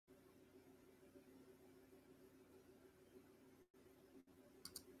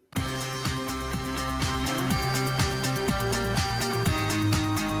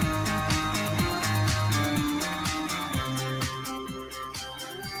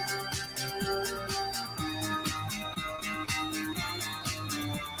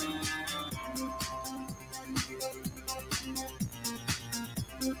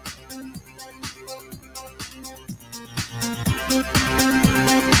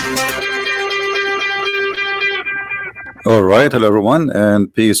All right, hello everyone,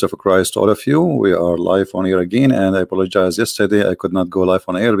 and peace of Christ to all of you. We are live on air again, and I apologize. Yesterday I could not go live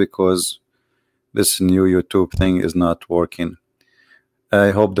on air because this new YouTube thing is not working.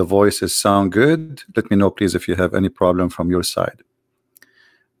 I hope the voices sound good. Let me know, please, if you have any problem from your side.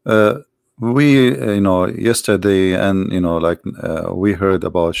 Yesterday, and we heard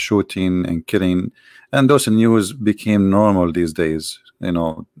about shooting and killing, and those news became normal these days.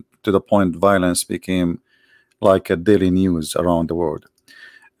 To the point violence became like a daily news around the world.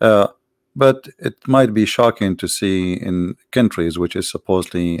 But it might be shocking to see in countries which is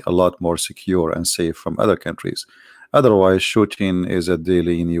supposedly a lot more secure and safe from other countries. Otherwise, shooting is a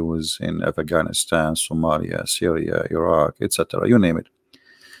daily news in Afghanistan, Somalia, Syria, Iraq, etc. You name it.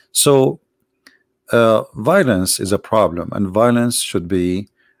 So violence is a problem, and violence should be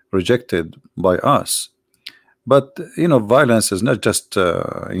rejected by us. But violence is not just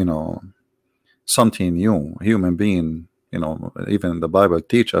something new. Human being, even the Bible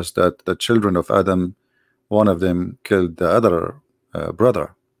teaches us that the children of Adam, one of them killed the other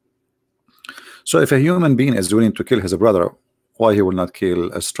brother. So if a human being is willing to kill his brother, why he will not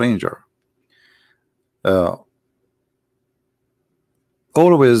kill a stranger?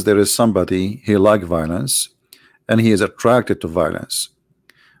 Always there is somebody he like violence and he is attracted to violence.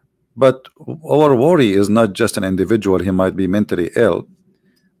 But our worry is not just an individual, he might be mentally ill,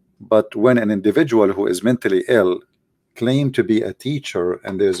 but when an individual who is mentally ill claim to be a teacher,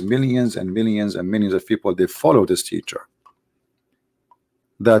 and there's millions and millions and millions of people, they follow this teacher,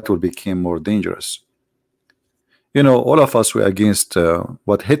 that will become more dangerous. All of us were against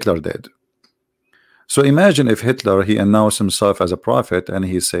what Hitler did. So imagine if Hitler, he announced himself as a prophet and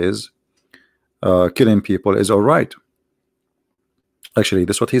he says killing people is all right. Actually,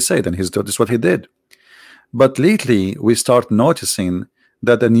 that's what he said, and that's what he did. But lately we start noticing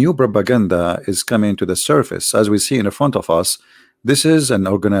that a new propaganda is coming to the surface. As we see in front of us, this is an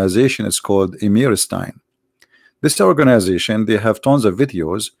organization. It's called Emir-Stein. This organization, they have tons of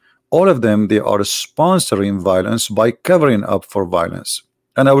videos. All of them, they are sponsoring violence by covering up for violence.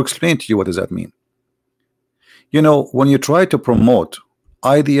 And I will explain to you what does that mean. When you try to promote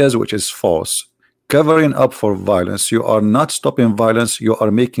ideas which is false, covering up for violence, you are not stopping violence, you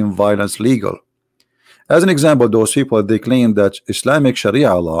are making violence legal. As an example, those people, they claim that Islamic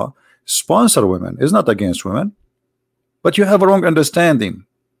Sharia law sponsor women, is not against women, but you have a wrong understanding.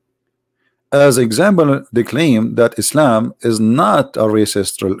 As example, they claim that Islam is not a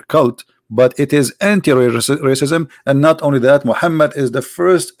racist cult, but it is anti-racism, and not only that, Muhammad is the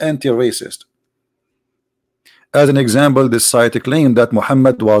first anti-racist. As an example, this site claimed that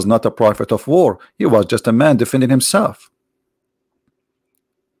Muhammad was not a prophet of war, he was just a man defending himself.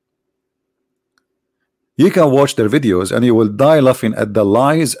 You can watch their videos and you will die laughing at the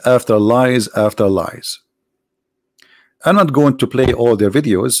lies after lies after lies. I'm not going to play all their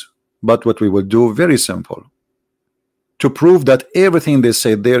videos, but what we will do, very simple, to prove that everything they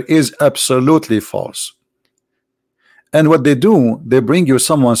say there is absolutely false. And what they do, they bring you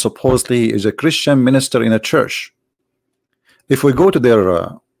someone supposedly is a Christian minister in a church. If we go to their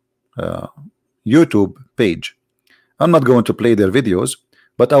YouTube page, I'm not going to play their videos,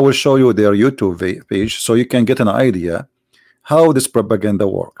 but I will show you their YouTube page so you can get an idea how this propaganda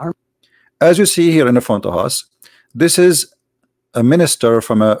works. As you see here in the front of us, this is a minister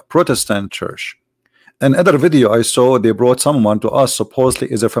from a Protestant church. Another video I saw, they brought someone to us supposedly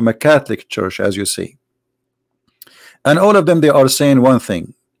is from a Catholic church, as you see. And all of them, they are saying one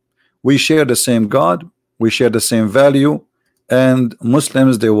thing: we share the same God, we share the same value, and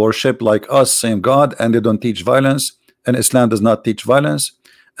Muslims, they worship like us same God, and they don't teach violence, and Islam does not teach violence,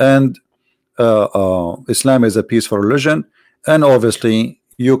 and Islam is a peaceful religion, and obviously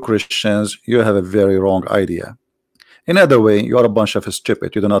you Christians, you have a very wrong idea. In other way, you are a bunch of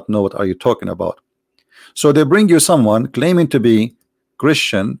stupid, you do not know what are you talking about. So they bring you someone claiming to be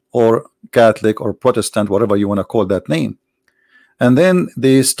Christian or Catholic or Protestant, whatever you want to call that name, and then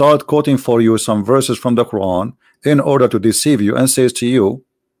they start quoting for you some verses from the Quran in order to deceive you, and says to you,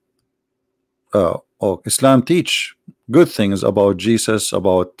 oh, Islam teach good things about Jesus,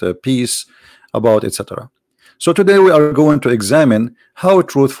 about peace, about etc. So today we are going to examine how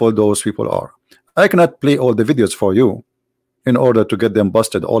truthful those people are. I cannot play all the videos for you in order to get them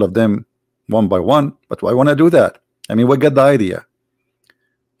busted, all of them one by one, but why want to do that? I mean, we get the idea.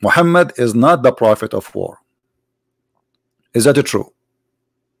 Muhammad is not the prophet of war. Is that true?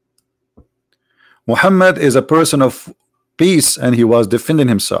 Muhammad is a person of peace and he was defending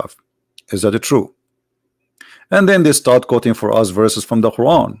himself. Is that true? And then they start quoting for us verses from the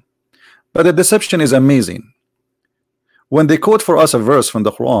Quran. But the deception is amazing. when they quote for us a verse from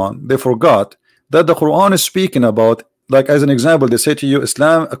the Quran, they forgot that the Quran is speaking about, like as an example, they say to you,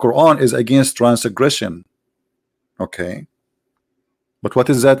 Islam, Quran is against transgression. Okay, but what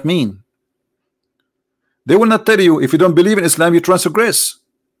does that mean? They will not tell you, if you don't believe in Islam, you transgress.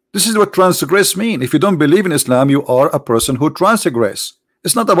 This is what transgress mean. If you don't believe in Islam, you are a person who transgress.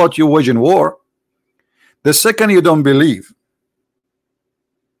 It's not about you waging war. The second you don't believe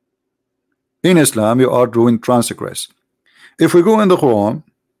in Islam, you are doing transgress. If we go in the Quran,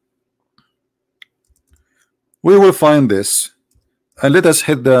 we will find this, and let us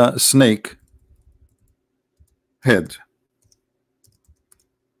hit the snake head.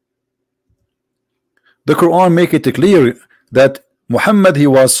 The Quran make it clear that Muhammad, he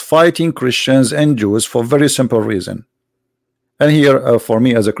was fighting Christians and Jews for very simple reason. And here for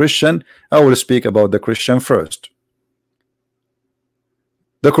me as a Christian, I will speak about the Christian first.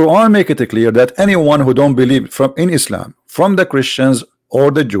 The Quran make it clear that anyone who don't believe in Islam, from the Christians or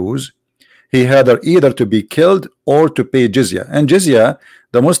the Jews, he had either to be killed or to pay jizya. And jizya,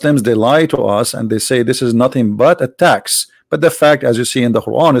 the Muslims, they lie to us and they say this is nothing but a tax. But the fact, as you see in the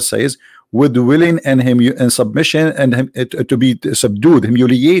Quran, it says with willing and submission and to be subdued,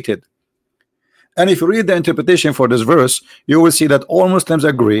 humiliated. And if you read the interpretation for this verse, you will see that all Muslims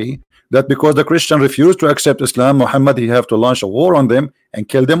agree that because the Christian refused to accept Islam, Muhammad, he have to launch a war on them and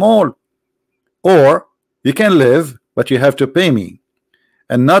kill them all. Or you can live, but you have to pay me.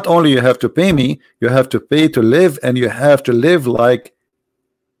 And not only you have to pay me, you have to pay to live, and you have to live like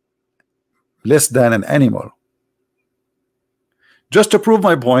less than an animal. Just to prove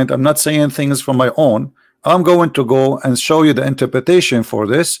my point, I'm not saying things from my own. I'm going to go and show you the interpretation for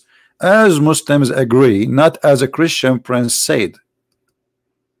this as Muslims agree, not as a Christian prince said.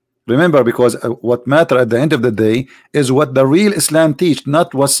 Remember, because what matter at the end of the day is what the real Islam teach,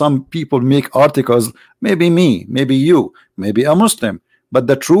 not what some people make articles, maybe me, maybe you, maybe a Muslim, but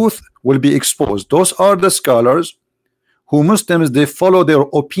the truth will be exposed. Those are the scholars who Muslims, they follow their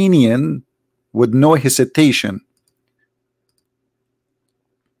opinion with no hesitation.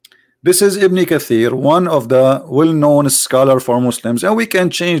 This is Ibn Kathir, one of the well-known scholar for Muslims, and we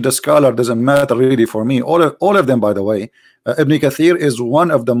can change the scholar, doesn't matter really for me. All of them, by the way. Ibn Kathir is one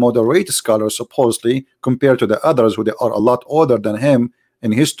of the moderate scholars, supposedly, compared to the others who they are a lot older than him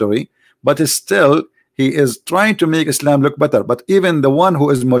in history, but still he is trying to make Islam look better. But even the one who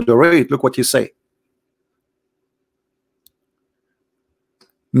is moderate, look what he say.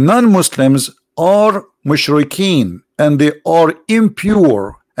 Non-Muslims are mushrikeen, and they are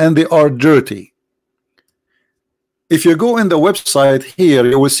impure, and they are dirty. If you go in the website here,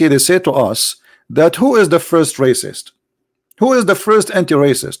 you will see they say to us that who is the first racist? Who is the first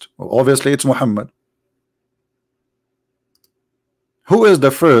anti-racist? Well, obviously it's Muhammad. Who is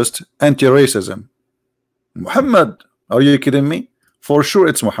the first anti-racism? Muhammad. Are you kidding me? For sure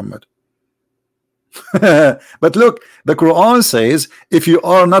it's Muhammad. But look, the Quran says if you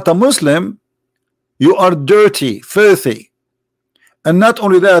are not a Muslim, you are dirty, filthy. And not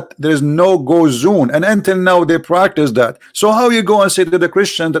only that, there is no go zone, and until now they practice that. So how you go and say to the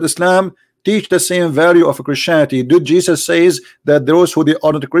Christian that Islam teach the same value of Christianity? Did Jesus says that those who they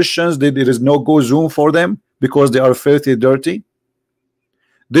are not Christians, there is no go zone for them because they are filthy, dirty?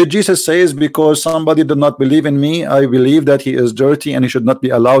 Did Jesus says because somebody did not believe in me, I believe that he is dirty and he should not be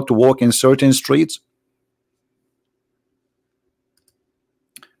allowed to walk in certain streets?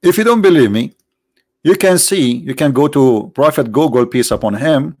 If you don't believe me, you can see, you can go to Prophet Google, peace upon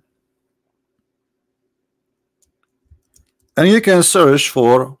him, and you can search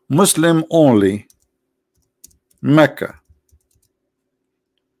for Muslim only Mecca.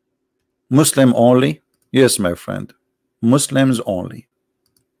 Muslim only? Yes, my friend, Muslims only.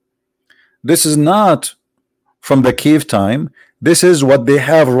 This is not from the cave time. This is what they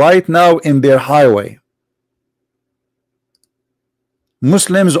have right now in their highway.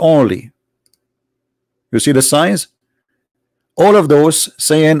 Muslims only. You see the signs? All of those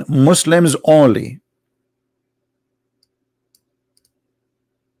saying Muslims only.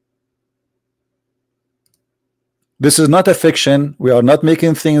 This is not a fiction. We are not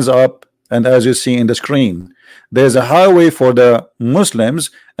making things up. And as you see in the screen, there's a highway for the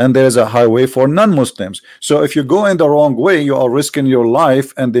Muslims and there's a highway for non-Muslims. So if you go in the wrong way, you are risking your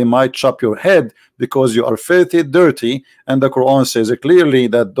life and they might chop your head because you are filthy, dirty. And the Quran says clearly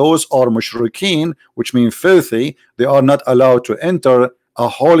that those are mushrikeen, which means filthy. They are not allowed to enter a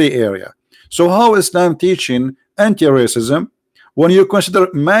holy area. So how is Islam teaching anti-racism when you consider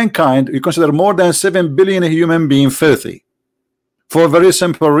mankind, you consider more than 7 billion human beings filthy? For a very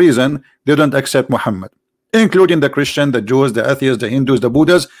simple reason, they don't accept Muhammad, including the Christian, the Jews, the atheists, the Hindus, the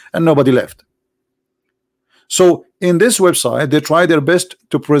Buddhas, and nobody left. So in this website, they try their best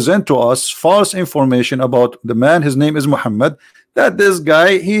to present to us false information about the man. His name is Muhammad. That this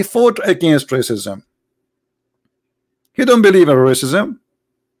guy, he fought against racism. He don't believe in racism.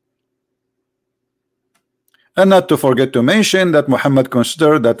 And not to forget to mention that Muhammad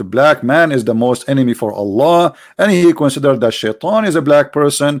considered that the black man is the most enemy for Allah, and he considered that Shaitan is a black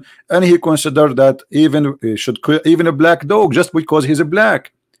person, and he considered that even even a black dog just because he's a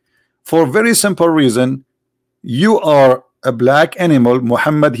black. For a very simple reason, you are a black animal,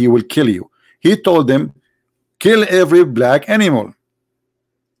 Muhammad, he will kill you. He told them, kill every black animal.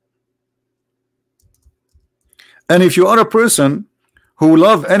 And if you are a person who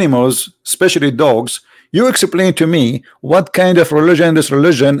love animals, especially dogs, you explain to me what kind of religion this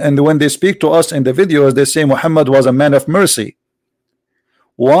religion, and when they speak to us in the videos, they say Muhammad was a man of mercy.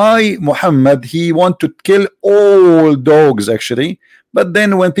 Why Muhammad, he want to kill all dogs actually, but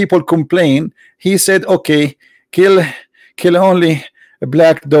then when people complain, he said, okay, kill only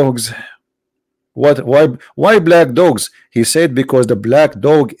black dogs. What? Why black dogs? He said because the black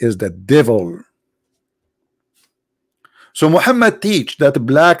dog is the devil. So Muhammad teach that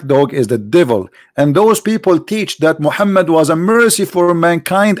black dog is the devil, and those people teach that Muhammad was a mercy for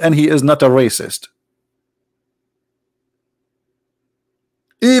mankind and he is not a racist.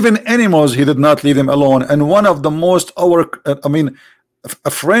 Even animals, he did not leave them alone. And one of the most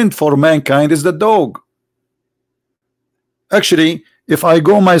a friend for mankind is the dog. Actually, if I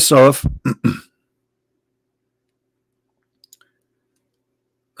go myself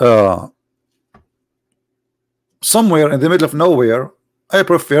somewhere in the middle of nowhere, I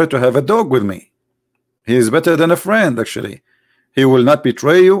prefer to have a dog with me. He is better than a friend actually. He will not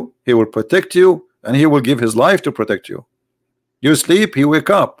betray you, he will protect you, and he will give his life to protect you. You sleep, he wake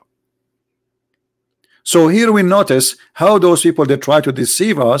up. So here we notice how those people, they try to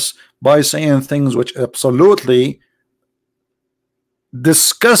deceive us by saying things which absolutely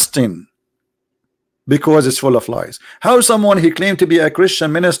disgusting, because it's full of lies. How someone, he claimed to be a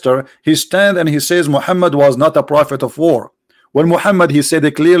Christian minister, he stand and he says Muhammad was not a prophet of war. When Muhammad, he said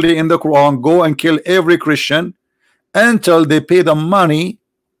it clearly in the Quran, go and kill every Christian until they pay the money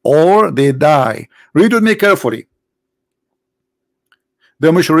or they die. Read with me carefully.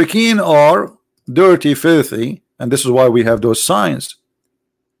 The mushrikeen are dirty, filthy, and this is why we have those signs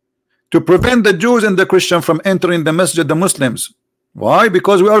to prevent the Jews and the Christian from entering the masjid, the Muslims. Why?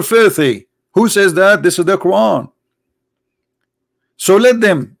 Because we are filthy. Who says that? This is the Quran. So let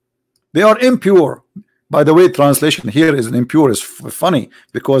them. They are impure. By the way, translation here is impure is funny,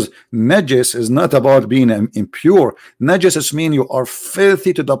 because najis is not about being impure. Najis means you are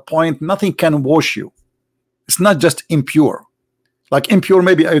filthy to the point nothing can wash you. It's not just impure. Like impure,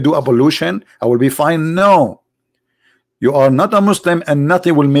 maybe I do ablution, I will be fine. No, you are not a Muslim and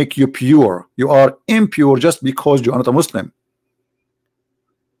nothing will make you pure. You are impure just because you are not a Muslim.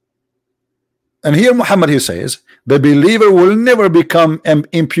 And here Muhammad, he says the believer will never become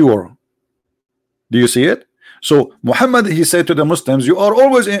impure. Do you see it? So Muhammad, he said to the Muslims, you are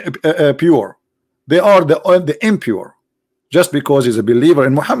always pure. They are the impure just because he's a believer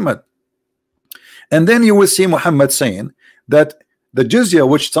in Muhammad. And then you will see Muhammad saying that the jizya,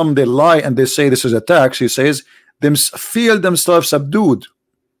 which some they lie and they say this is a tax, he says them feel themselves subdued.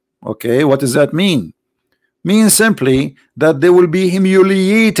 Okay, what does that mean? Means simply that they will be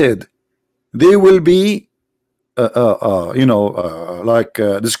humiliated. They will be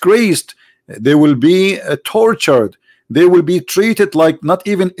disgraced. They will be tortured. They will be treated like not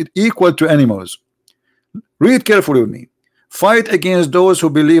even equal to animals. Read carefully with me. Fight against those who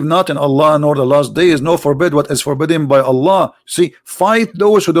believe not in Allah nor the last day, is no forbid what is forbidden by Allah. See, fight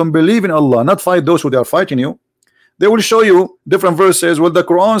those who don't believe in Allah, not fight those who they are fighting you. They will show you different verses. What the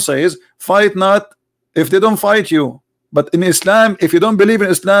Quran says, fight not if they don't fight you. But in Islam, if you don't believe in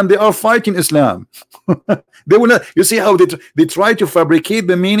Islam, they are fighting Islam. They will not. You see how they try to fabricate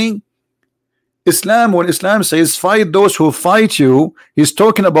the meaning. Islam, when Islam says fight those who fight you, he's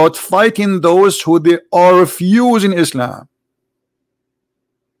talking about fighting those who they are refusing Islam.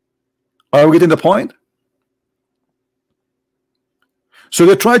 Are we getting the point? So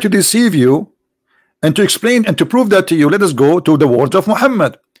they try to deceive you and to explain and to prove that to you. Let us go to the words of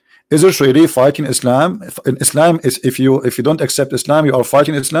Muhammad. Is it really fighting Islam? In Islam is if you don't accept Islam, you are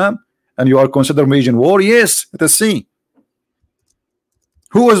fighting Islam and you are considered waging war. Yes, let us see.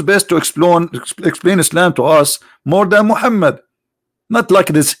 Who is best to explain Islam to us more than Muhammad? Not like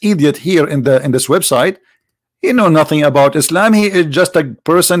this idiot here in this website. He know nothing about Islam. He is just a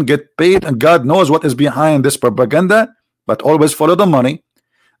person get paid, and God knows what is behind this propaganda, but always follow the money.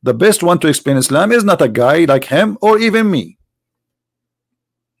 The best one to explain Islam is not a guy like him or even me.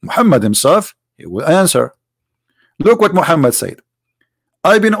 Muhammad himself, he will answer. Look what Muhammad said.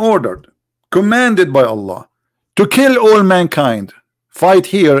 I've been ordered, commanded by Allah, to kill all mankind. Fight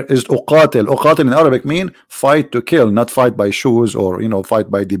here is uqatil. Uqatil in Arabic mean fight to kill, not fight by shoes or fight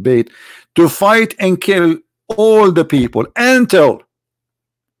by debate. To fight and kill all the people until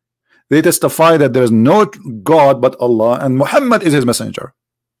they testify that there is no God but Allah and Muhammad is his messenger.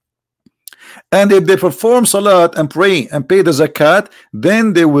 And if they perform salat and pray and pay the zakat,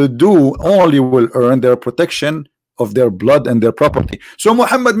 then they will do all, you will earn their protection of their blood and their property. So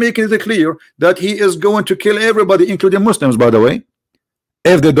Muhammad making it clear that he is going to kill everybody, including Muslims, by the way,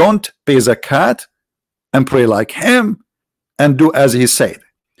 if they don't pay zakat and pray like him and do as he said.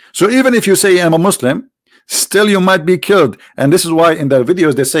 So even if you say I'm a Muslim, still you might be killed. And this is why in their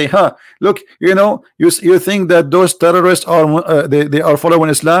videos they say, look, you think that those terrorists are they are following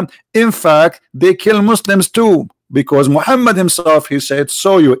Islam. In fact, they kill Muslims too, because Muhammad himself, he said,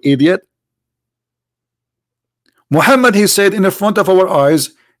 so you idiot. Muhammad, he said in the front of our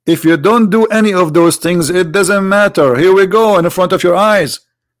eyes, if you don't do any of those things, it doesn't matter. Here we go, in the front of your eyes.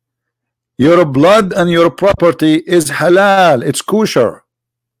 Your blood and your property is halal, it's kosher.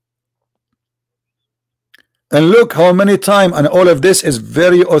 And look how many times, and all of this is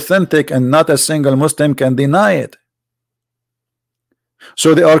very authentic, and not a single Muslim can deny it.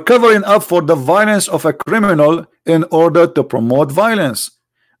 So they are covering up for the violence of a criminal in order to promote violence,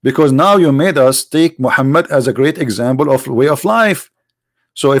 because now you made us take Muhammad as a great example of way of life.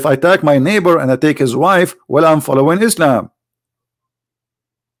 So if I attack my neighbor and I take his wife, well, I'm following Islam,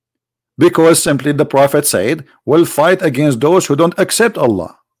 because simply the Prophet said, we'll fight against those who don't accept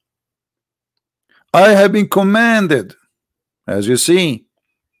Allah. I have been commanded, as you see.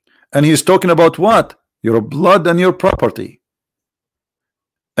 And he's talking about what? Your blood and your property.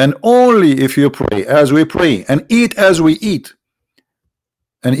 And only if you pray as we pray, and eat as we eat,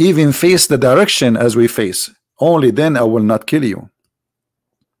 and even face the direction as we face, only then I will not kill you.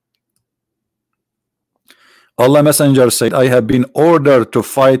 Allah Messenger said, I have been ordered to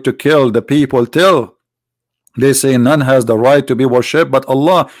fight to kill the people till they say none has the right to be worshipped but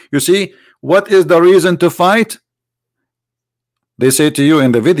Allah. You see, what is the reason to fight? They say to you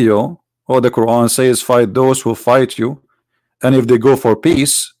in the video, the Quran says fight those who fight you, and if they go for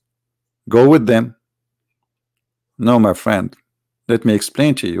peace, go with them. No, my friend, let me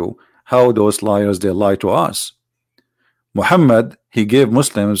explain to you how those liars, they lie to us. Muhammad, he gave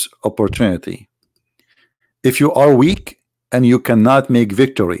Muslims opportunity. If you are weak and you cannot make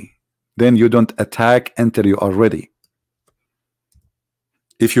victory, then you don't attack until you are ready.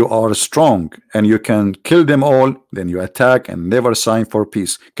 If you are strong and you can kill them all, then you attack and never sign for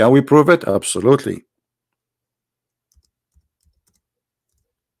peace. Can we prove it? Absolutely.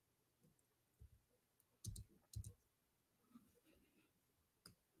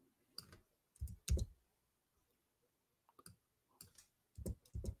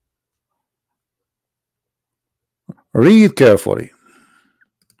 Read carefully.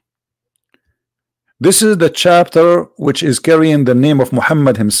 This is the chapter which is carrying the name of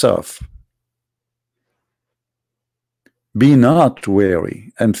Muhammad himself. Be not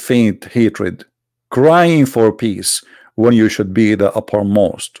weary and faint hatred, crying for peace when you should be the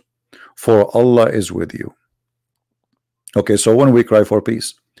uppermost, for Allah is with you. Okay, so when we cry for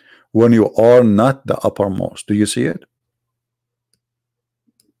peace, when you are not the uppermost, do you see it?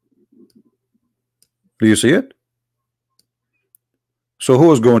 Do you see it? So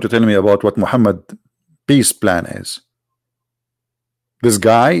who is going to tell me about what Muhammad peace plan is? This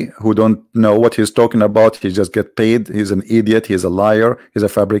guy who don't know what he's talking about, he just get paid, he's an idiot, he's a liar, he's a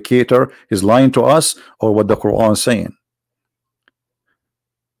fabricator, he's lying to us, or what the Quran is saying.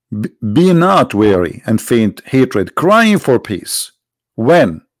 Be not weary and faint hatred, crying for peace.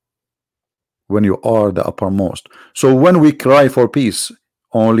 When you are the uppermost. So when we cry for peace,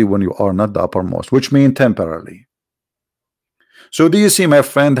 only when you are not the uppermost, which means temporarily. So do you see, my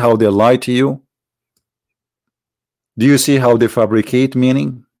friend, how they lie to you? Do you see how they fabricate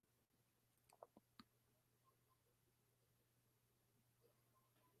meaning?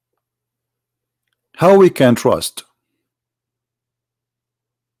 How we can trust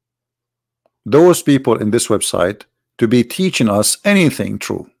those people in this website to be teaching us anything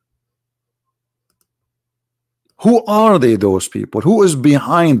true? Who are they, those people? Who is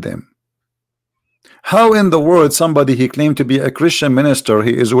behind them? How in the world somebody he claimed to be a Christian minister,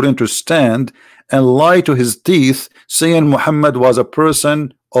 he is willing to stand and lie to his teeth, saying Muhammad was a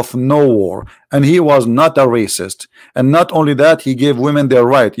person of no war and he was not a racist, and not only that, he gave women their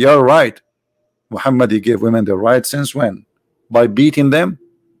right. You're right, Muhammad, he gave women their right. Since when? By beating them?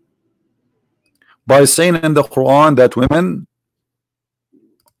 By saying in the Quran that women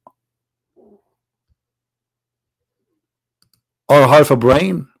or half a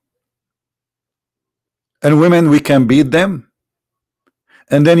brain? And women, we can beat them?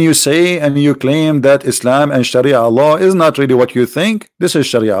 And then you say and you claim that Islam and Sharia law is not really what you think. This is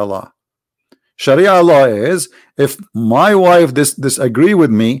Sharia law. Sharia law is, if my wife disagree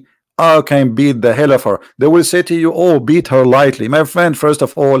with me, I can beat the hell of her. They will say to you, oh, beat her lightly. My friend, first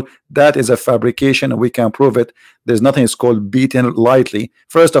of all, that is a fabrication. We can prove it. There's nothing it's called beaten lightly.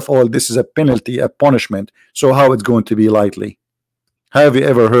 First of all, this is a penalty, a punishment. So how it's going to be lightly? Have you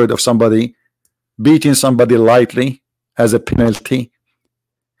ever heard of somebody beating somebody lightly as a penalty?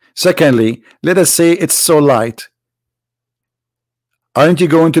 Secondly, let us say it's so light. Aren't you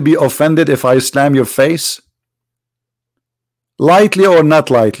going to be offended if I slam your face? Lightly or not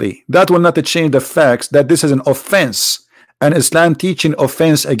lightly, that will not change the facts that this is an offense, and Islam teaching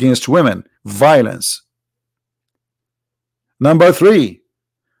offense against women, violence. Number 3,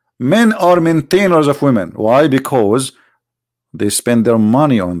 men are maintainers of women. Why? Because they spend their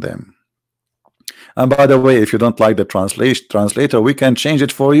money on them. And by the way, if you don't like the translator, we can change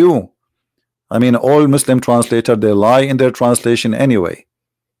it for you. I mean, all Muslim translators, they lie in their translation anyway.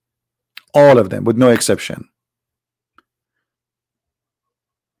 All of them, with no exception.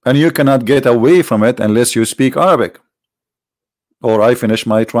 And you cannot get away from it unless you speak Arabic. Or I finish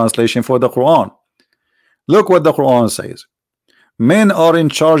my translation for the Quran. Look what the Quran says. Men are in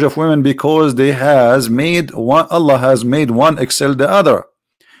charge of women because Allah has made one excel the other.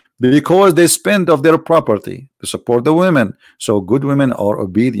 Because they spend of their property to support the women. So good women are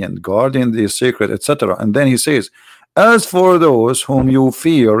obedient, guarding the secret, etc. And then he says, as for those whom you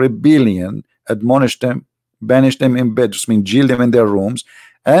fear rebellion, admonish them, banish them in bed, just mean jail them in their rooms,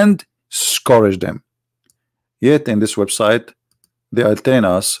 and scourge them. Yet in this website they are telling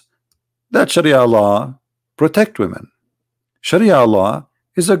us that Sharia law protect women. Sharia law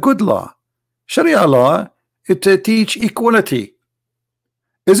is a good law. Sharia law, it teach equality.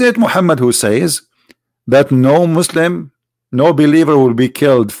 Is it Muhammad who says that no Muslim, no believer will be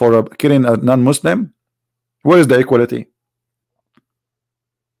killed for killing a non-Muslim? Where is the equality?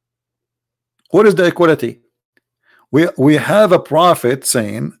 What is the equality? We have a prophet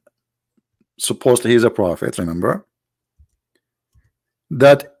saying, supposedly he's a prophet, remember,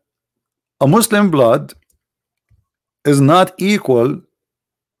 that a Muslim blood is not equal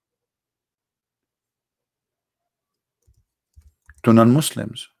to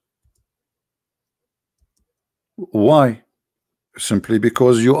non-Muslims. Why? Simply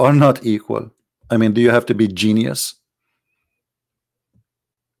because you are not equal. I mean, do you have to be genius?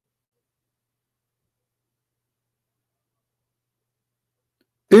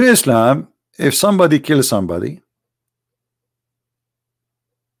 In Islam, if somebody kills somebody,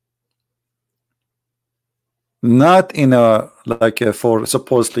 not in a for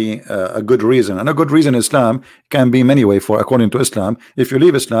supposedly a good reason, and a good reason in Islam can be many ways. For according to Islam, if you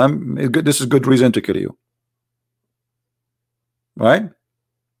leave Islam, this is good reason to kill you, right?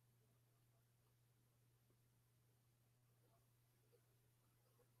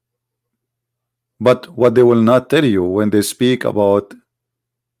 But what they will not tell you when they speak about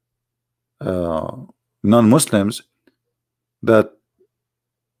non-Muslims, that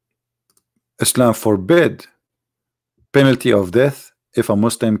Islam forbid penalty of death if a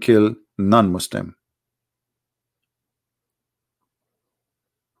Muslim kill non-Muslim.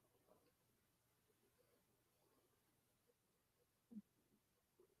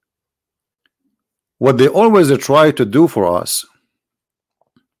 What they always try to do for us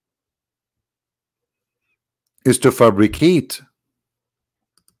is to fabricate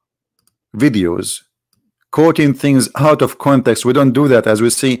videos quoting things out of context. We don't do that. As we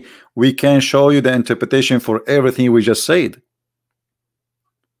see, we can show you the interpretation for everything we just said.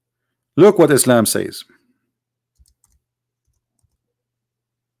 Look what Islam says.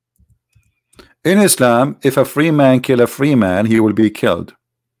 In Islam, if a free man kill a free man, he will be killed.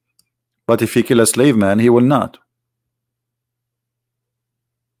 But if he kill a slave man, he will not.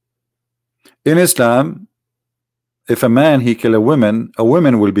 In Islam, if a man he kill a woman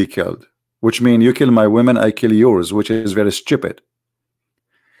will be killed. Which means you kill my women, I kill yours, which is very stupid.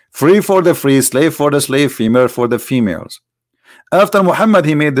 Free for the free, slave for the slave, female for the females. After Muhammad,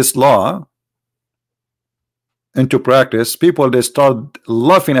 he made this law into practice. People, they start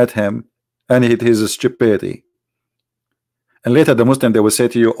laughing at him and his stupidity. And later the Muslim, they will say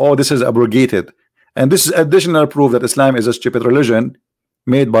to you, oh, this is abrogated. And this is additional proof that Islam is a stupid religion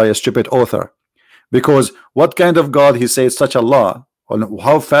made by a stupid author. Because what kind of God he says such a law?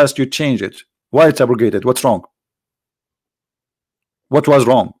 How fast you change it? Why it's abrogated? What's wrong? What was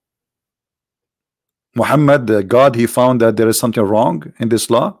wrong? Muhammad, the God, he found that there is something wrong in this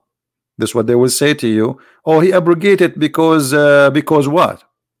law. This is what they will say to you. Oh, he abrogated because what?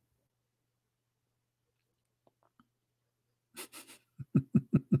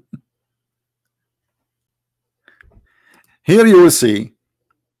 Here you will see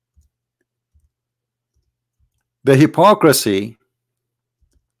the hypocrisy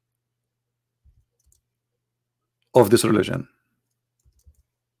of this religion.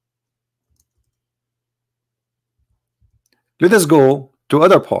 Let us go to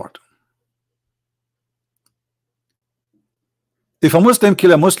other part. If a Muslim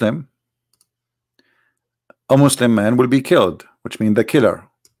kill a Muslim man will be killed, which means the killer.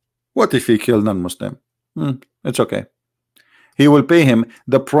 What if he killed non-Muslim? It's okay. He will pay him.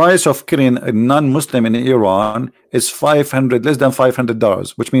 The price of killing a non-Muslim in Iran is less than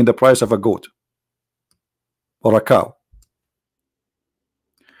 $500, which means the price of a goat or a cow.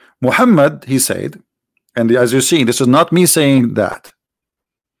 Muhammad, he said, and as you see, this is not me saying that.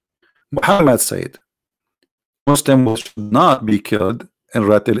 Muhammad said, Muslim should not be killed in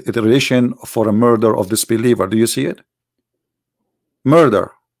retaliation for a murder of this believer. Do you see it?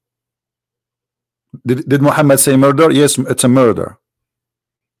 Murder. Did Muhammad say murder? Yes, it's a murder.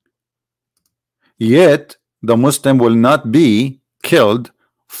 Yet the Muslim will not be killed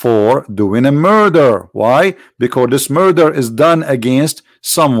for doing a murder. Why? Because this murder is done against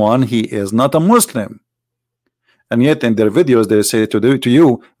someone he is not a Muslim. And yet in their videos they say to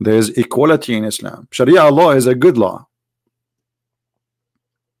you there is equality in Islam. Sharia law is a good law.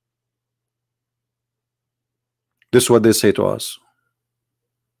 This is what they say to us.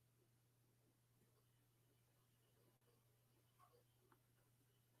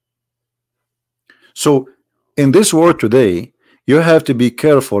 So in this world today, you have to be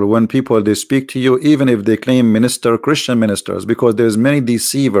careful when people they speak to you, even if they claim Christian ministers, because there's many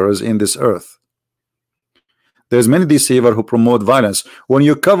deceivers in this earth. There's many deceivers who promote violence. When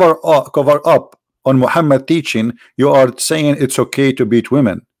you cover up on Muhammad teaching, you are saying it's okay to beat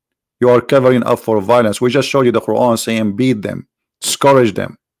women. You are covering up for violence. We just showed you the Quran saying beat them, discourage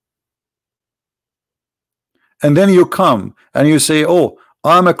them. And then you come and you say, oh,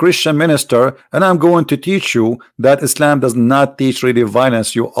 I'm a Christian minister and I'm going to teach you that Islam does not teach really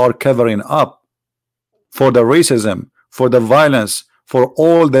violence. You are covering up for the racism, for the violence, for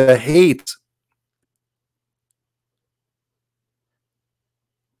all the hate.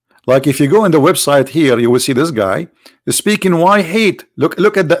 Like if you go on the website here, you will see this guy is speaking why hate. Look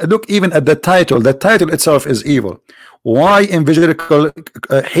even at the title. The title itself is evil. Why evangelical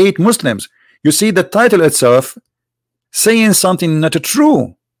hate Muslims? You see the title itself saying something not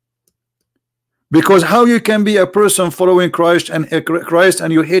true. Because how you can be a person following Christ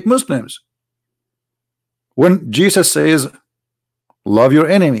and you hate Muslims? When Jesus says love your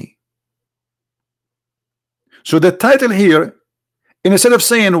enemy. So the title here, instead of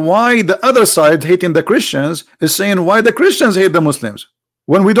saying why the other side hating the Christians, is saying why the Christians hate the Muslims,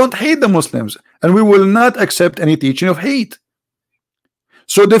 when we don't hate the Muslims and we will not accept any teaching of hate.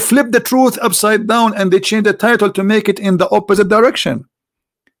 So they flip the truth upside down and they change the title to make it in the opposite direction.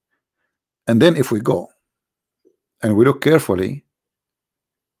 And then if we go and we look carefully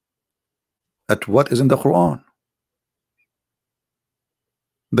at what is in the Quran,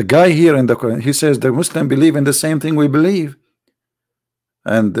 the guy here in the Quran, he says the Muslims believe in the same thing we believe.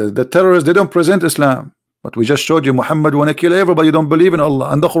 And the terrorists, they don't present Islam, but we just showed you Muhammad want to kill everybody. You don't believe in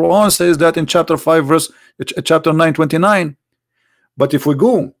Allah, and the Quran says that in chapter 5 verse chapter 9:29. But if we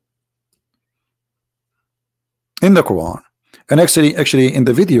go in the Quran, and actually in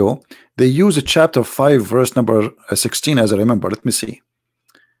the video they use a chapter 5 verse number 16, as I remember. Let me see,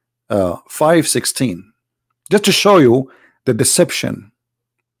 5:16, just to show you the deception.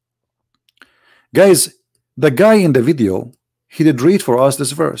 Guys, the guy in the video, he did read for us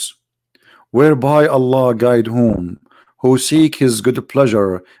this verse, whereby Allah guide whom who seek his good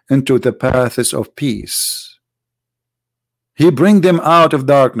pleasure into the paths of peace. He bring them out of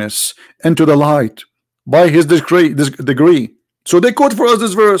darkness into the light by his degree. So they quote for us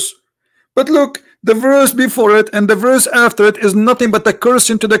this verse, but look, the verse before it and the verse after it is nothing but a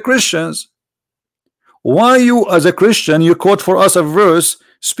cursing to the Christians. Why you as a Christian you quote for us a verse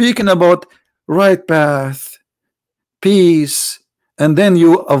speaking about right path, peace, and then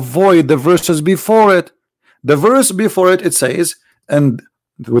you avoid the verses before it? The verse before it, it says, and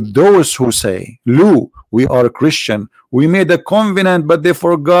with those who say, Lu, we are Christian, we made a covenant, but they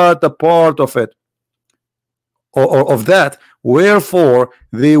forgot a part of it, or of that, wherefore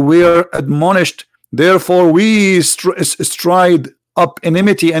they were admonished, therefore we stride up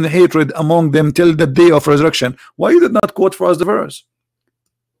enmity and hatred among them till the day of resurrection. Why you did not quote for us the verse?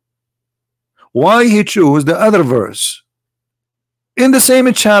 Why he chose the other verse? In the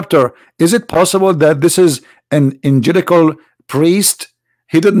same chapter, is it possible that this is an angelical priest?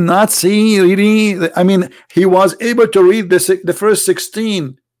 He did not see really, I mean, he was able to read the first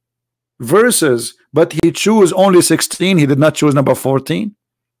 16 verses, but he chose only 16. He did not choose number 14.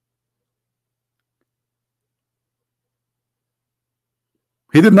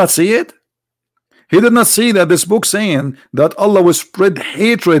 He did not see it. He did not see that this book saying that Allah will spread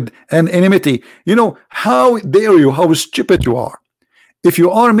hatred and enmity. You know, how dare you, how stupid you are. If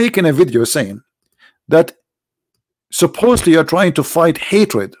you are making a video saying that supposedly you're trying to fight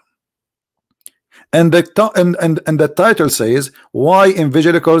hatred, and the title says why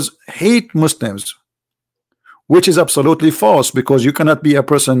evangelicals hate Muslims, which is absolutely false, because you cannot be a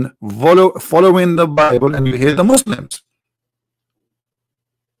person following the Bible and you hate the Muslims.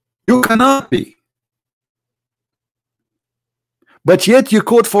 You cannot be. But yet you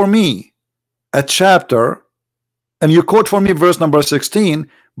quote for me a chapter, and you quote for me verse number 16,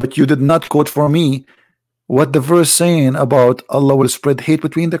 but you did not quote for me what the verse saying about Allah will spread hate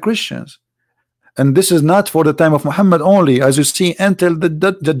between the Christians. And this is not for the time of Muhammad only, as you see, until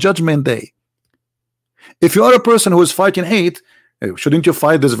the judgment day. If you are a person who is fighting hate, shouldn't you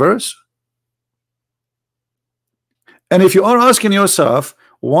fight this verse? And if you are asking yourself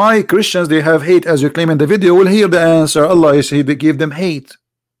why Christians they have hate, as you claim in the video, will hear the answer. Allah is He give them hate.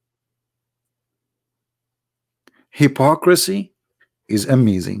 Hypocrisy is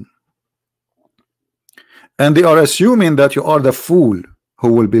amazing, and they are assuming that you are the fool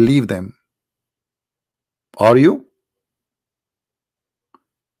who will believe them. Are you?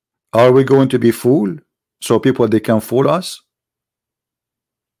 Are we going to be fooled so people they can fool us?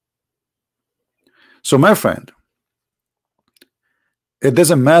 So my friend, it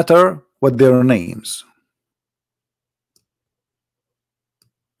doesn't matter what their names.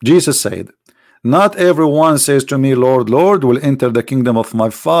 Jesus said, not everyone says to me, Lord, Lord, will enter the kingdom of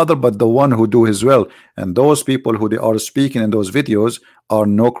my Father, but the one who do his will. And those people who they are speaking in those videos are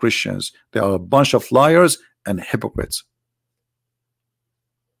no Christians. They are a bunch of liars and hypocrites.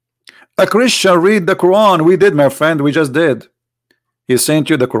 A Christian read the Quran. We did, my friend, we just did. He sent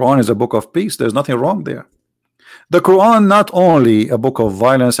you the Quran is a book of peace. There's nothing wrong there. The Quran not only a book of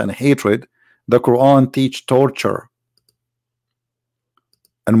violence and hatred, the Quran teach torture.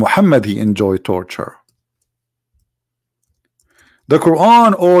 And Muhammad he enjoyed torture. The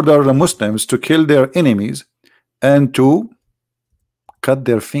Quran ordered the Muslims to kill their enemies and to cut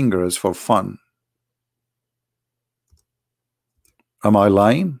their fingers for fun. Am I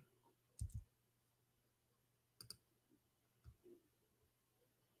lying?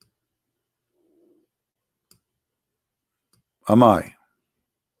 Am I?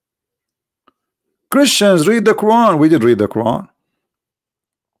 Christians read the Quran. We did read the Quran.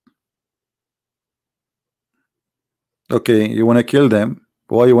 Okay, you want to kill them.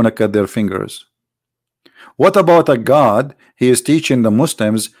 Why you want to cut their fingers? What about a God? He is teaching the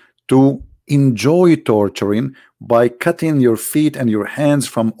Muslims to enjoy torturing by cutting your feet and your hands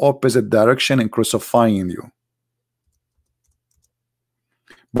from opposite direction and crucifying you.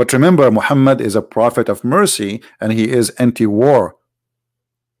 But remember, Muhammad is a prophet of mercy and he is anti-war.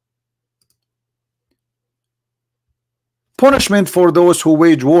 Punishment for those who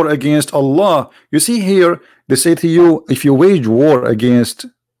wage war against Allah. You see here, they say to you, if you wage war against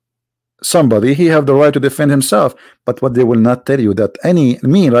somebody, he have the right to defend himself. But what they will not tell you that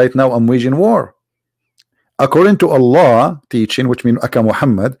me right now, I'm waging war. According to Allah teaching, which means Aka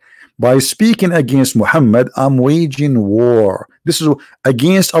Muhammad, by speaking against Muhammad, I'm waging war. This is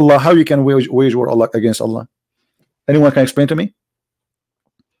against Allah. How you can wage war Allah against Allah? Anyone can explain to me?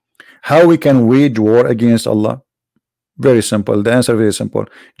 How we can wage war against Allah? Very simple. The answer is very simple.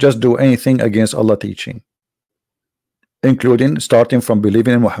 Just do anything against Allah teaching, including starting from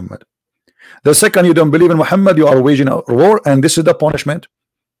believing in Muhammad. The second you don't believe in Muhammad, you are waging a war, and this is the punishment.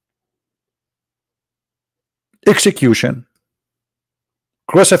 Execution,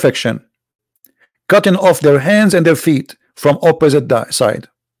 crucifixion, cutting off their hands and their feet from opposite side.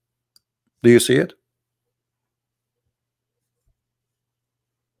 Do you see it?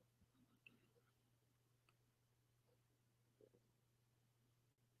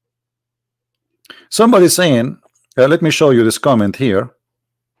 Somebody saying, let me show you this comment here.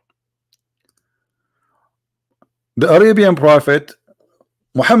 The Arabian Prophet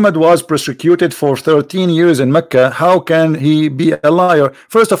Muhammad was persecuted for 13 years in Mecca. How can he be a liar?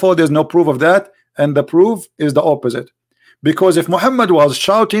 First of all, there's no proof of that, and the proof is the opposite. Because if Muhammad was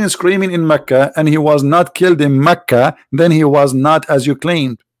shouting and screaming in Mecca and he was not killed in Mecca, then he was not as you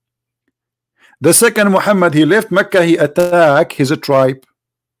claimed. The second Muhammad, he left Mecca, he attacked his tribe.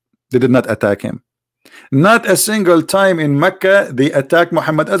 They did not attack him. Not a single time in Mecca they attack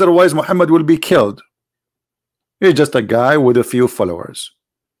Muhammad, otherwise Muhammad will be killed. He's just a guy with a few followers.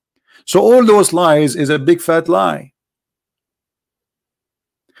 So all those lies is a big fat lie.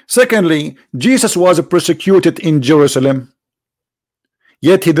 Secondly, Jesus was persecuted in Jerusalem,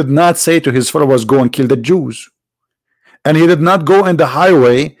 yet he did not say to his followers, go and kill the Jews. And he did not go in the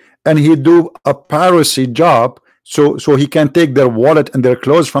highway and he do a piracy job so he can take their wallet and their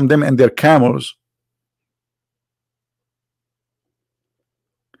clothes from them and their camels.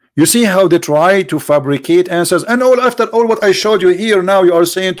 You see how they try to fabricate answers, and all after all what I showed you here, now you are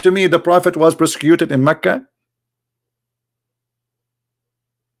saying to me the Prophet was persecuted in Mecca.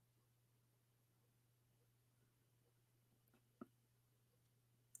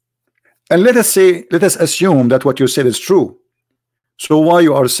 And let us assume that what you said is true. So why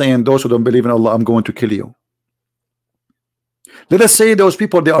you are saying those who don't believe in Allah, I'm going to kill you? Let us say those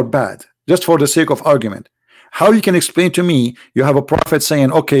people, they are bad, just for the sake of argument. How you can explain to me you have a prophet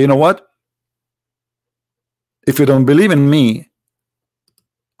saying, okay, you know what, if you don't believe in me,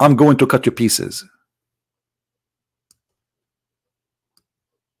 I'm going to cut you pieces.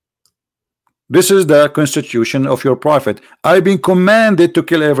 This is the constitution of your prophet. I've been commanded to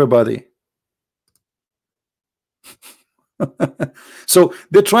kill everybody. So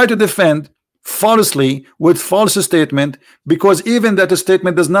they try to defend falsely with false statement, because even that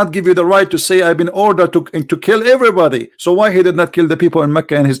statement does not give you the right to say I've been ordered to kill everybody. So why he did not kill the people in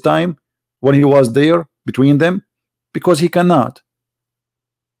Mecca in his time when he was there between them? Because he cannot.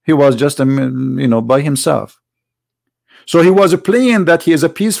 He was just by himself. So he was playing that he is a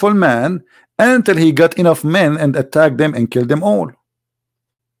peaceful man until he got enough men and attacked them and killed them all.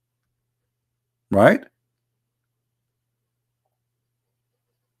 Right?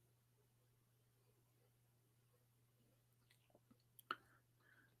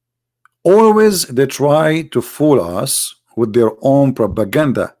 Always they try to fool us with their own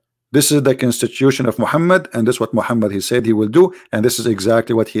propaganda. This is the constitution of Muhammad, and this is what Muhammad he said he will do, and this is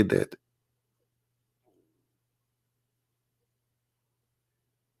exactly what he did.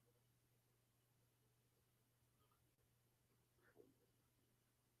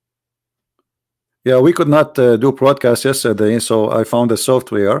 Yeah, we could not do broadcast yesterday, so I found a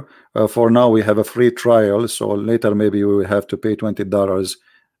software. For now we have a free trial, so later maybe we will have to pay $20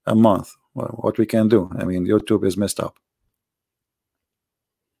 a month. Well, what we can do, I mean, YouTube is messed up.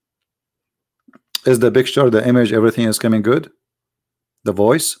 Is the picture, the image, everything is coming good? The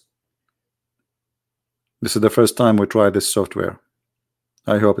voice? This is the first time we try this software.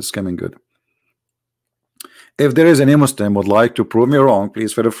 I hope it's coming good. If there is any Muslim would like to prove me wrong,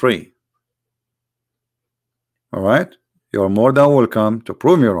 please feel free. All right, you are more than welcome to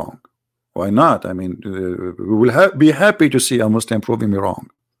prove me wrong. Why not? I mean, we will be happy to see a Muslim proving me wrong.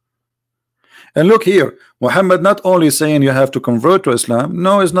 And look here, Muhammad not only saying you have to convert to Islam.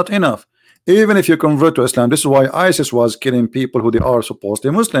 No, it's not enough. Even if you convert to Islam, this is why ISIS was killing people who they are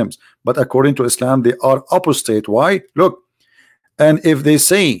supposedly Muslims, but according to Islam they are apostate. Why? Look, and if they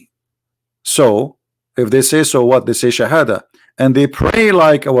say so, what they say Shahada, and they pray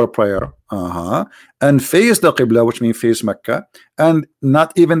like our prayer, and face the Qibla, which means face Mecca, and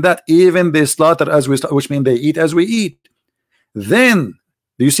not even that, even they slaughter as we slaughter, which means they eat as we eat. Then,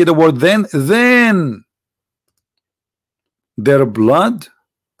 do you see the word then? Then their blood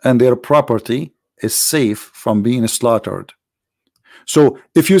and their property is safe from being slaughtered. So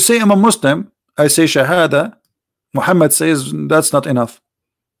if you say I'm a Muslim, I say Shahada, Muhammad says that's not enough,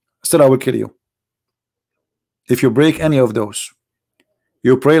 still I will kill you. If you break any of those,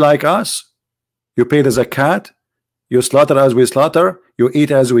 you pray like us, you pay the zakat, you slaughter as we slaughter, you eat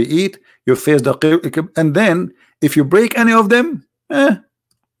as we eat, you face the qibla, and then if you break any of them,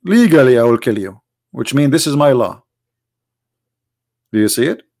 legally I will kill you, which means this is my law. Do you see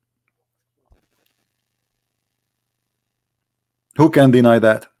it? Who can deny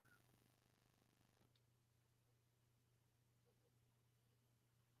that?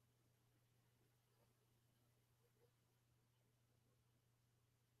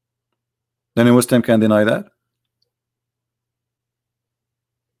 Any Muslim can deny that?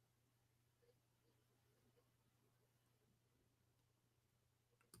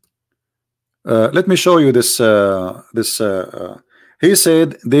 Let me show you this. He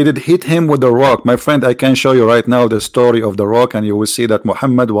said they did hit him with the rock. My friend, I can show you right now the story of the rock, and you will see that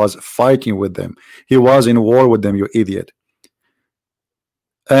Muhammad was fighting with them. He was in war with them, you idiot.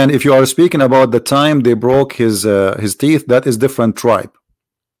 And if you are speaking about the time they broke his teeth, that is different tribe.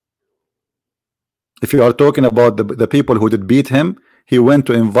 If you are talking about the people who did beat him, He went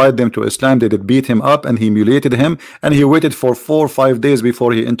to invite them to Islam. They did beat him up and humiliated him, and he waited for 4 or 5 days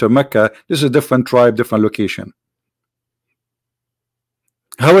before he entered Mecca. This is a different tribe, different location.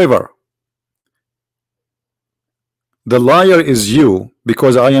 However, the liar is you,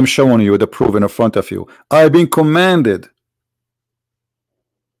 because I am showing you the proof in front of you. I've been commanded.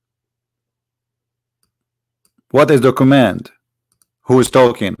 What is the command? Who is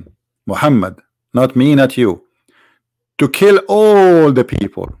talking? Muhammad, not me, not you. To kill all the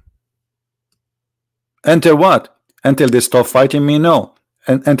people. Until what? Until they stop fighting me? No.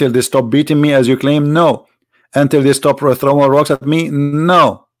 And until they stop beating me as you claim? No. Until they stop throwing rocks at me?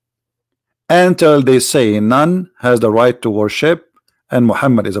 No. Until they say none has the right to worship and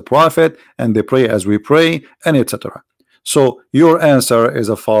Muhammad is a prophet and they pray as we pray, and etc. So your answer is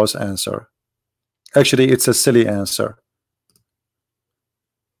a false answer. Actually, it's a silly answer.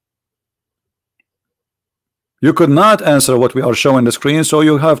 You could not answer what we are showing the screen, so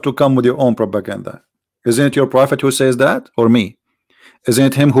you have to come with your own propaganda. Isn't it your prophet who says that, or me? Isn't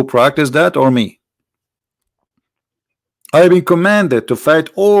it him who practiced that, or me? I have been commanded to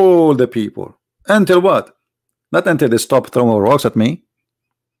fight all the people. Until what? Not until they stop throwing rocks at me.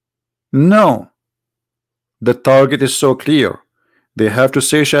 No. The target is so clear. They have to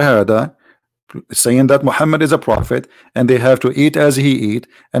say Shahada, saying that Muhammad is a prophet, and they have to eat as he eat,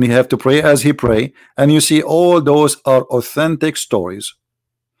 and he have to pray as he pray. And you see, all those are authentic stories,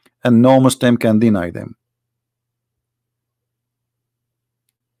 and no Muslim can deny them.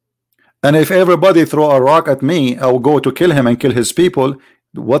 And if everybody throw a rock at me, I will go to kill him and kill his people.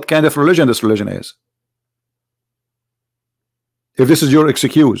 What kind of religion this religion is? If this is your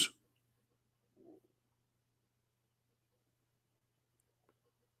excuse.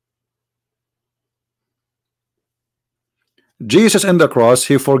 Jesus in the cross,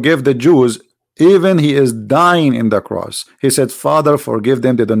 he forgave the Jews, even he is dying in the cross. He said, Father, forgive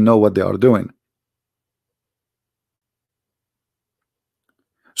them, they don't know what they are doing.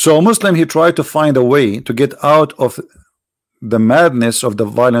 So a Muslim, he tried to find a way to get out of the madness of the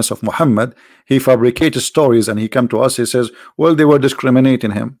violence of Muhammad. He fabricated stories and he come to us, he says, well, they were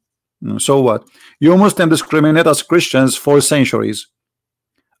discriminating him. So what? You Muslim discriminate us Christians for centuries.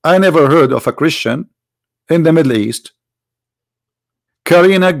 I never heard of a Christian in the Middle East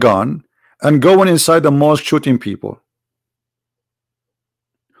carrying a gun and going inside the mosque shooting people.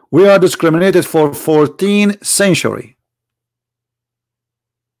 We are discriminated for 14 centuries.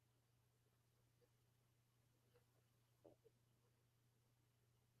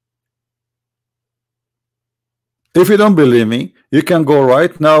 If you don't believe me, you can go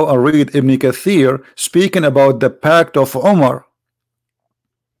right now and read Ibn Kathir speaking about the pact of Umar.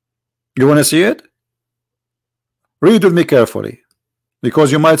 You want to see it? Read with me carefully,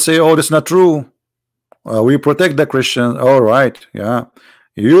 because you might say, oh, that's not true. We protect the Christian. All right, yeah,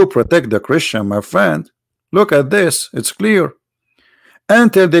 you protect the Christian, my friend. Look at this, it's clear.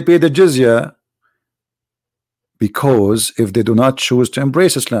 Until they pay the jizya, because if they do not choose to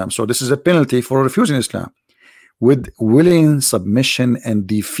embrace Islam, so this is a penalty for refusing Islam. With willing submission and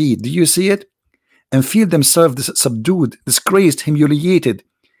defeat. Do you see it? And feel themselves subdued, disgraced, humiliated.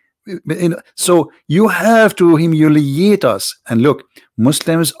 So you have to humiliate us. And look,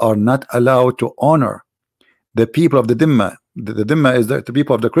 Muslims are not allowed to honor the people of the Dhimma. The Dhimma is the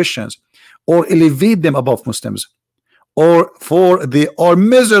people of the Christians, or elevate them above Muslims, or for they are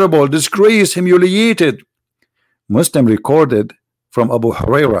miserable, disgraced, humiliated. Muslim recorded from Abu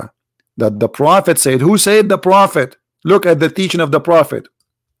Hurairah that the Prophet said, who said the Prophet? Look at the teaching of the Prophet.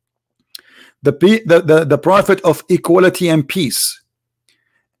 The Prophet of equality and peace.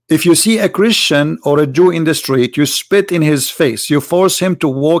 If you see a Christian or a Jew in the street, you spit in his face, you force him to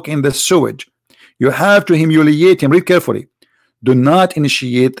walk in the sewage, you have to humiliate him. Read carefully. Do not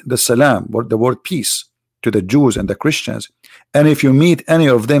initiate the salam, or the word peace, to the Jews and the Christians. And if you meet any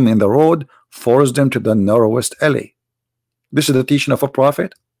of them in the road, force them to the narrowest alley. This is the teaching of a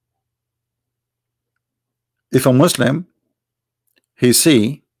prophet. If a Muslim, he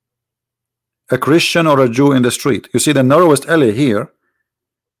see a Christian or a Jew in the street, you see the narrowest alley here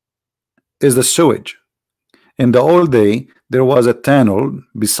is the sewage. In the old day, there was a tunnel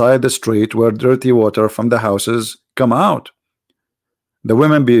beside the street where dirty water from the houses come out. The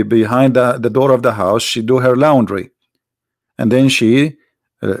women behind the door of the house, she do her laundry, and then she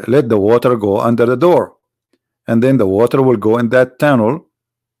let the water go under the door, and then the water will go in that tunnel,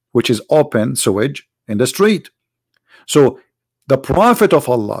 which is open sewage in the street. So the Prophet of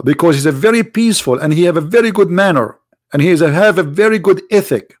Allah, because he's a very peaceful and he have a very good manner and he have a very good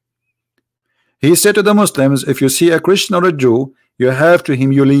ethic, he said to the Muslims, if you see a Christian or a Jew, you have to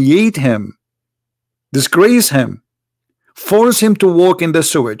humiliate him, disgrace him, force him to walk in the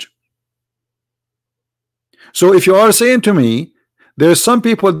sewage. So if you are saying to me there's some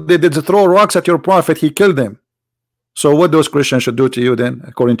people they did throw rocks at your prophet, he killed them, so what those Christians should do to you then,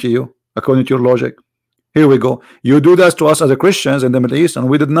 according to you, according to your logic? Here we go. You do that to us as a Christians in the Middle East, and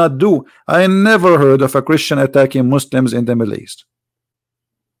we did not do. I never heard of a Christian attacking Muslims in the Middle East.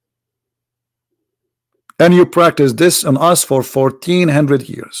 And you practice this on us for 1400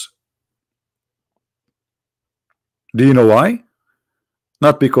 years. Do you know why?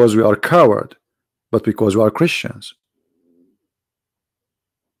 Not because we are coward, but because we are Christians.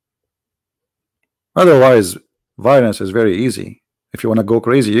 Otherwise, violence is very easy. If you want to go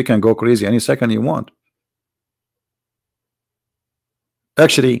crazy, you can go crazy any second you want.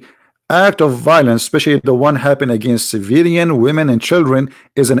 Actually, act of violence, especially the one happening against civilian women and children,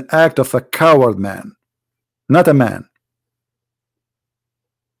 is an act of a coward man, not a man.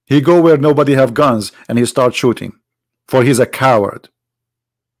 He go where nobody have guns and he start shooting, for he's a coward.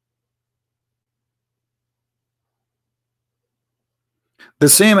 The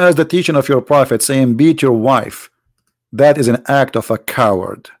same as the teaching of your prophet saying beat your wife, that is an act of a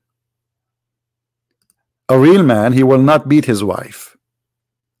coward. A real man, he will not beat his wife.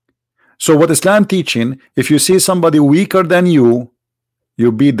 So what Islam teaching, if you see somebody weaker than you,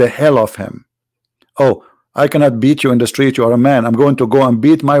 you beat the hell of him. Oh, I cannot beat you in the street, you are a man, I'm going to go and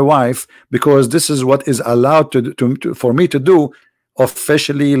beat my wife because this is what is allowed for me to do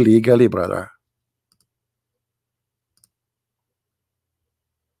officially, legally, brother.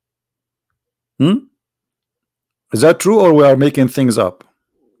 Is that true, or we are making things up?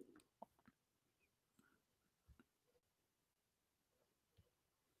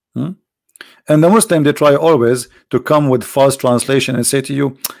 And the Muslim, they try always to come with false translation and say to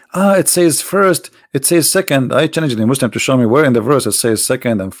you, it says first, it says second. I challenge the Muslim to show me where in the verse it says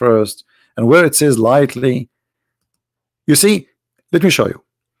second and first, and where it says lightly. You see, let me show you.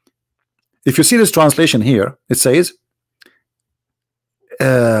 If you see this translation here, it says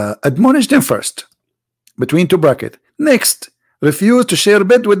admonish them first, between two brackets. Next, refuse to share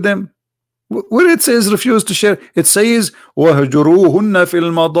bed with them. Where it says refuse to share, it says وَهْجُرُوهُنَّ فِي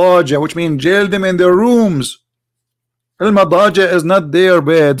الْمَضَاجِعِ, which means jail them in their rooms. Al-Madaja is not their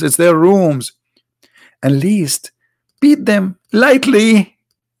beds, it's their rooms. At least beat them lightly.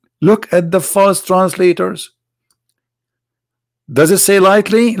 Look at the false translators. Does it say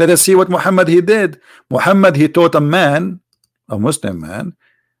lightly? Let us see what Muhammad he did. Muhammad, he taught a man, a Muslim man,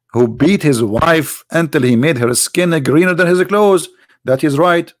 who beat his wife until he made her skin greener than his clothes. That is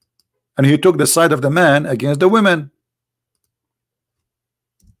right. And he took the side of the man against the women.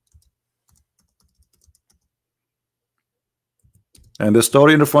 And the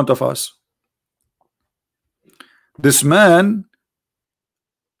story in front of us. This man,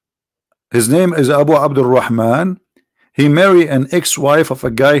 his name is Abu Abdul Rahman. He married an ex-wife of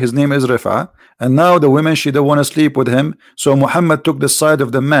a guy, his name is Rifa, and now the women, she don't want to sleep with him. So Muhammad took the side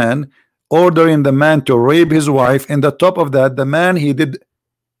of the man, ordering the man to rape his wife. In the top of that, the man, he did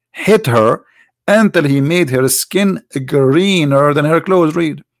hit her until he made her skin greener than her clothes.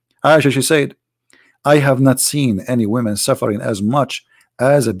 Read Aisha, she said, I have not seen any women suffering as much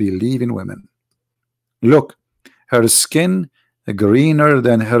as a believing women. Look, her skin greener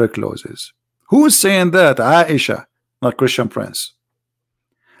than her clothes. Who's saying that? Aisha, not Christian Prince.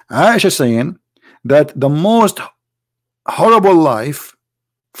 Aisha saying that the most horrible life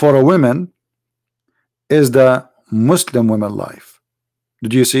for a woman is the Muslim women life.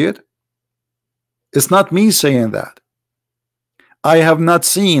 Did you see it? It's not me saying that. I have not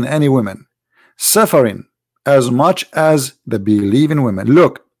seen any women suffering as much as the believing women.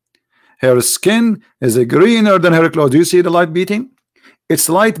 Look, her skin is greener than her clothes. Do you see the light beating? It's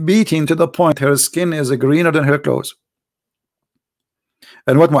light beating to the point her skin is greener than her clothes.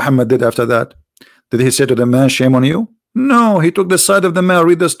 And what Muhammad did after that? Did he say to the man, shame on you? No, he took the side of the man.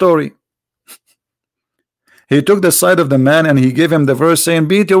 Read the story. He took the side of the man and he gave him the verse saying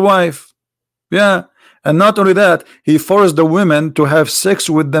beat your wife. Yeah. And not only that, he forced the women to have sex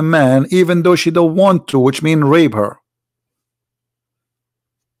with the man even though she don't want to, which means rape her.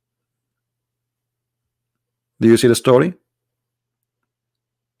 Do you see the story?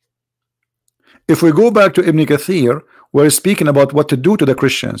 If we go back to Ibn Kathir, we're speaking about what to do to the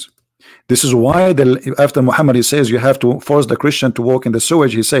Christians. This is why after Muhammad he says you have to force the Christian to walk in the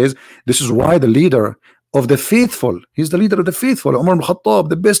sewage, he says this is why the leader of the faithful, he's the leader of the faithful, Umar ibn Khattab,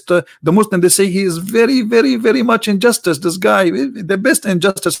 the best, the Muslim, they say he is very, very, very much injustice. This guy, the best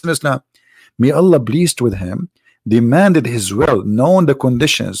injustice in Islam. May Allah pleased with him, demanded his will, known the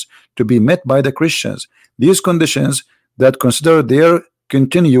conditions to be met by the Christians. These conditions that consider their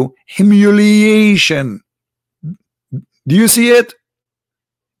continue humiliation, Do you see it?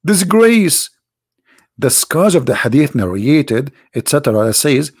 Disgrace. The scars of the hadith narrated, etc.,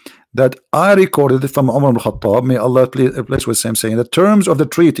 says that I recorded it from Umar ibn Khattab, may Allah bless with him, saying the terms of the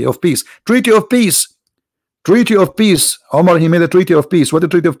treaty of peace. Treaty of peace. Treaty of peace. Umar, he made a treaty of peace. What is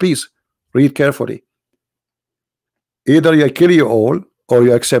the treaty of peace? Read carefully. Either you kill you all or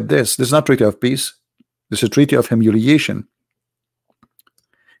you accept this. This is not treaty of peace. This is treaty of humiliation.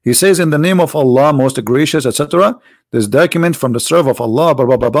 He says, in the name of Allah, most gracious, etc. This document from the servant of Allah, blah,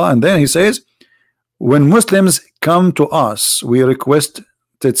 blah, blah, blah. And then he says, when Muslims come to us, we requested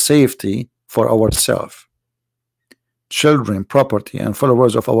safety for ourselves, children, property, and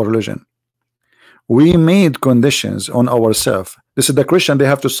followers of our religion. We made conditions on ourselves. This is the Christian, they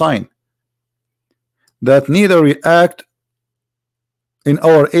have to sign. That neither react in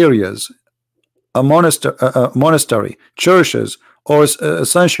our areas, a monastery, churches, or a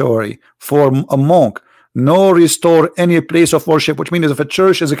sanctuary for a monk, nor restore any place of worship, which means if a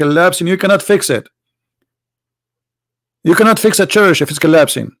church is collapsing, you cannot fix it. You cannot fix a church if it's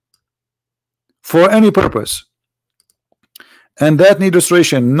collapsing for any purpose. And that need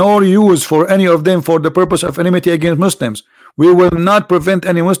restoration, nor use for any of them for the purpose of enmity against Muslims. We will not prevent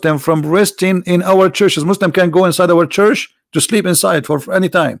any Muslim from resting in our churches. Muslim can go inside our church to sleep inside for any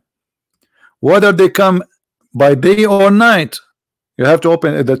time, whether they come by day or night. You have to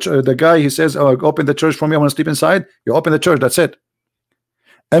open the guy, he says, oh, open the church for me, I want to sleep inside. You open the church, that's it.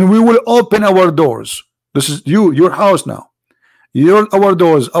 And we will open our doors. This is your house now. Our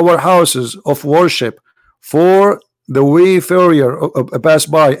doors, our houses of worship for the wayfarer pass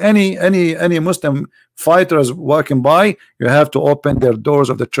by. Any Muslim fighters walking by, you have to open their doors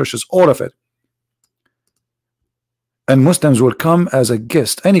of the churches, all of it. And Muslims will come as a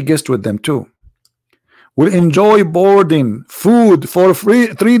guest, any guest with them too. Will enjoy boarding, food for free,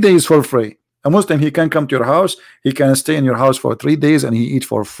 3 days for free. A Muslim, he can come to your house, he can stay in your house for 3 days and he eat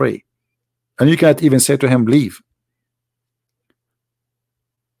for free. And you can't even say to him, leave.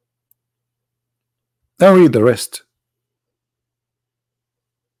 Now read the rest.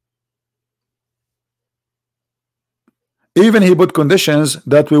 Even he put conditions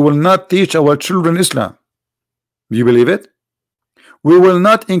that we will not teach our children Islam. Do you believe it? We will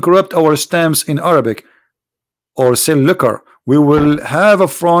not incorrupt our stamps in Arabic or sell liquor. We will have a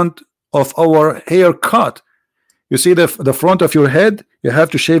front of our hair cut. You see the front of your head, you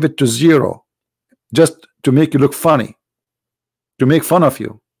have to shave it to 0, just to make you look funny, to make fun of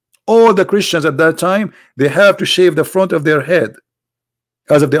you. All the Christians at that time, they have to shave the front of their head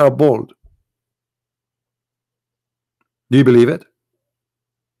as if they are bald. Do you believe it?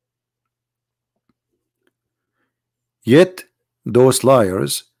 Yet those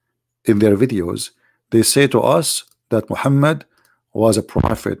liars in their videos, they say to us that Muhammad was a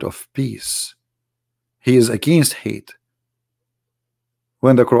prophet of peace. He is against hate,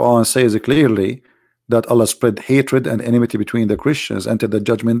 when the Quran says clearly that Allah spread hatred and enmity between the Christians until the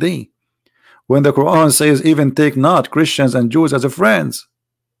judgment day. When the Quran says, even take not Christians and Jews as a friends.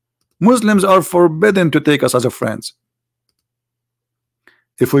 Muslims are forbidden to take us as a friends.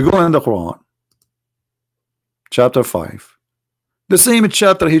 If we go in the Quran, chapter 5, the same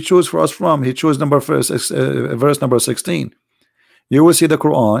chapter he chose for us from, he chose verse number 16. You will see the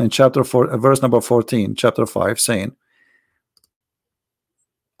Quran in chapter 4, verse number 14, chapter 5, saying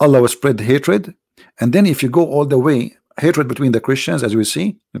Allah will spread hatred. And then if you go all the way, hatred between the Christians, as we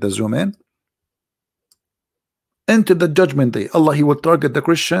see, let us zoom in, until the judgment day, Allah, he will target the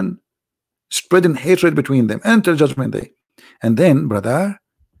Christian, spreading hatred between them until judgment day. And then, brother,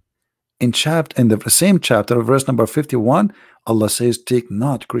 in the same chapter, verse number 51, Allah says, take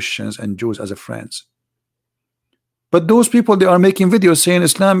not Christians and Jews as a friends. But those people, they are making videos saying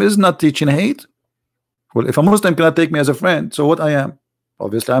Islam is not teaching hate. Well, if a Muslim cannot take me as a friend, so what I am?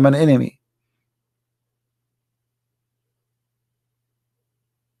 Obviously, I'm an enemy.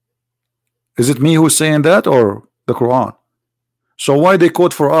 Is it me who's saying that or the Quran? So why they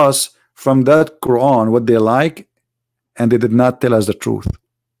quote for us from that Quran what they like, and they did not tell us the truth?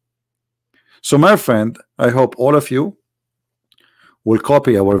 So my friend, I hope all of you will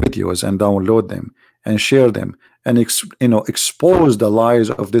copy our videos and download them and share them and expose the lies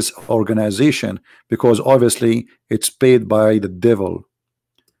of this organization, because obviously it's paid by the devil.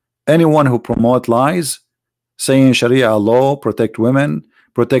 Anyone who promote lies, saying Sharia law, protect women,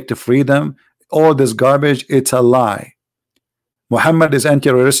 protect freedom, all this garbage, it's a lie. Muhammad is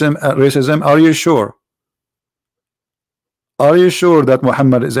anti-racism. Are you sure? Are you sure that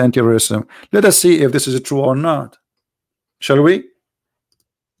Muhammad is anti-racism? Let us see if this is true or not. Shall we?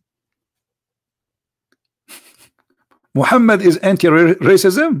 Muhammad is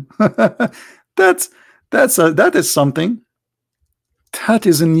anti-racism. That is something that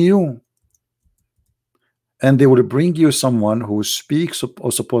is new. And they will bring you someone who speaks,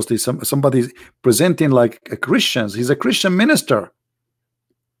 or supposedly somebody presenting like a Christians. He's a Christian minister.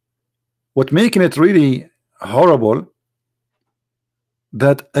 What making it really horrible,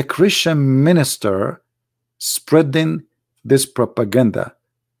 that a Christian minister spreading this propaganda.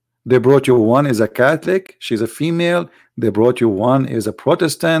 They brought you one is a Catholic, she's a female. They brought you one is a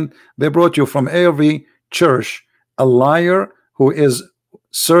Protestant. They brought you from every church a liar who is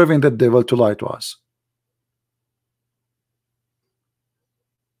serving the devil to lie to us.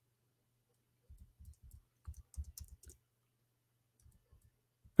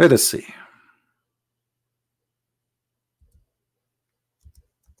 Let us see.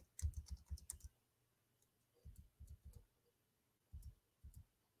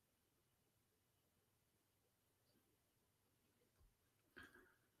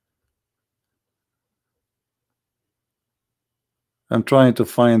 I'm trying to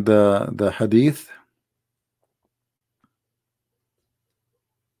find the hadith.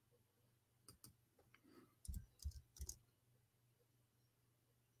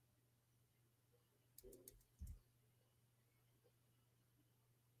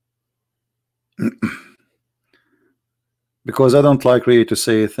 Because I don't like really to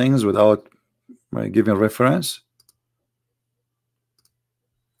say things without giving reference.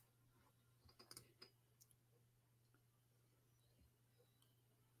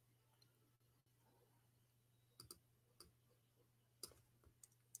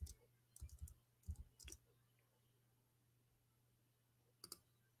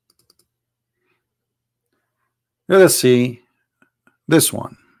 Let us see this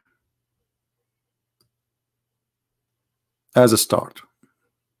one as a start.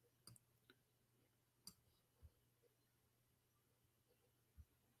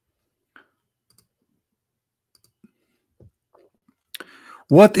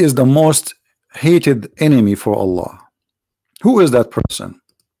 What is the most hated enemy for Allah? Who is that person?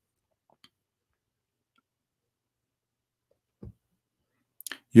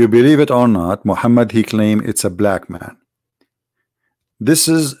 You believe it or not, Muhammad, he claimed it's a black man. This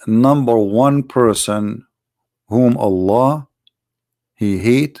is number one person whom Allah he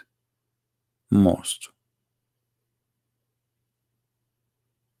hate most.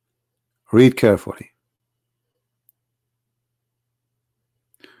 Read carefully.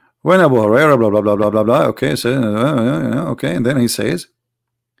 When Abu Hurairah blah blah blah blah blah blah, okay, so okay, and then he says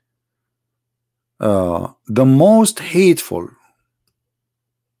the most hateful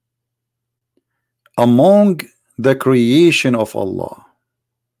among the creation of Allah,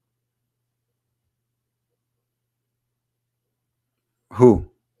 who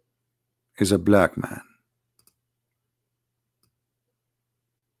is a black man.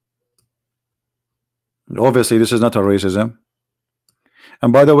 Obviously this is not a racism.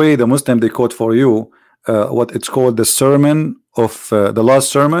 And by the way, the Muslim, they quote for you what it's called the sermon of the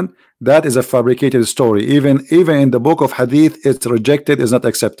last sermon. That is a fabricated story. Even in the book of hadith, it's rejected, is not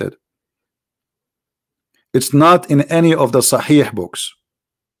accepted. It's not in any of the Sahih books,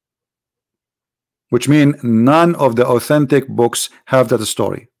 which mean none of the authentic books have that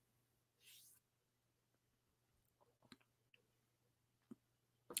story.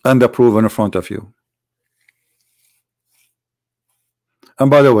 And the proven in front of you.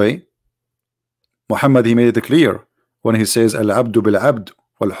 And by the way, Muhammad, he made it clear when he says al-abdu bil-abd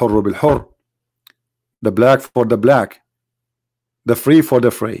wal-hurru bil-hurr, the black for the black, the free for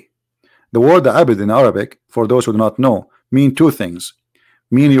the free. The word abd in Arabic, for those who do not know, mean two things.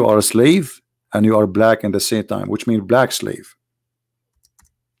 Mean you are a slave and you are black in the same time, which means black slave.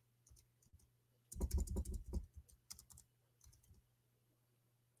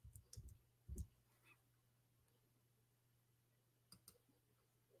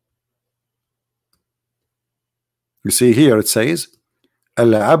 You see here it says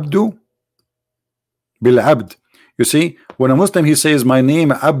al-abdu bil-abd. You see, when a Muslim he says my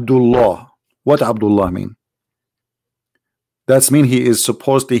name Abdullah, what Abdullah mean? That's mean he is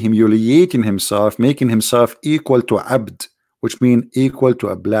supposedly humiliating himself, making himself equal to abd, which mean equal to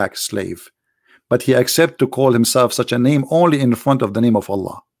a black slave. But he accept to call himself such a name only in front of the name of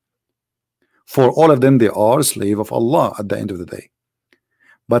Allah. For all of them, they are slave of Allah at the end of the day.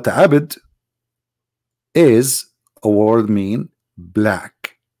 But abd is a word mean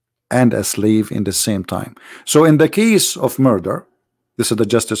black and a slave in the same time. So in the case of murder, this is the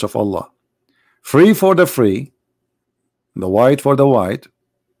justice of Allah. Free for the free, the white for the white,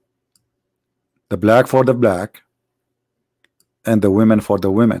 the black for the black, and the women for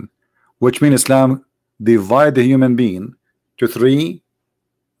the women, which means Islam divide the human being to three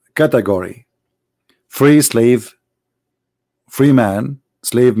category: free slave, free man,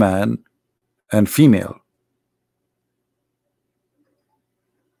 slave man, and female.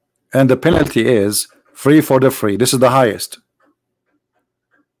 And the penalty is free for the free. This is the highest,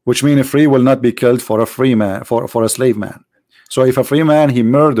 which means a free will not be killed for a free man, for a slave man. So if a free man he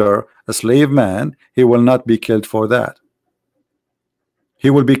murder a slave man, he will not be killed for that. He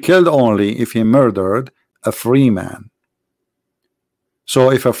will be killed only if he murdered a free man. So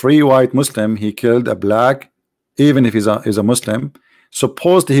if a free white Muslim he killed a black, even if he's a Muslim,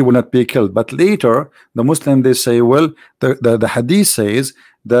 supposedly he will not be killed. But later the Muslim they say, well, the hadith says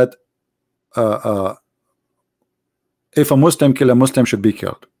that if a Muslim kill a Muslim should be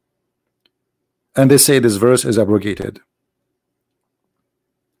killed, and they say this verse is abrogated.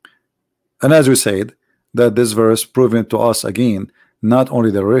 And as we said, that this verse proving to us again not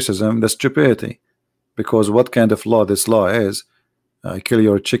only the racism, the stupidity, because what kind of law this law is? I kill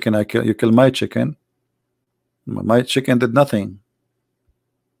your chicken, you kill my chicken. My chicken did nothing,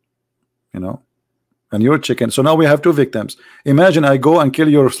 you know, and your chicken. So now we have two victims. Imagine I go and kill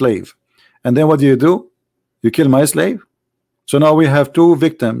your slave, and then what do? You kill my slave. So now we have two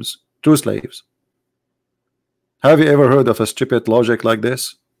victims, two slaves. Have you ever heard of a stupid logic like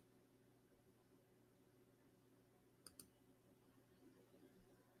this?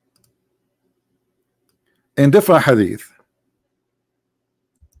 In different hadith,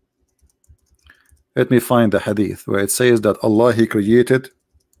 let me find the hadith where it says that Allah he created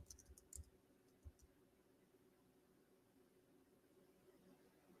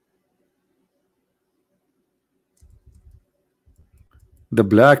the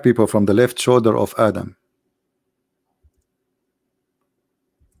black people from the left shoulder of Adam.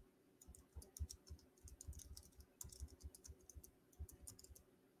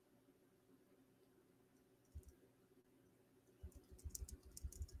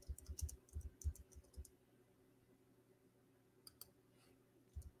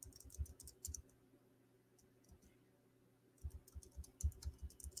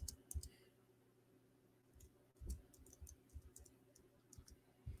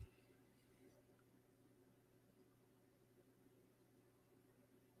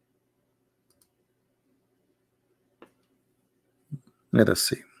 Let us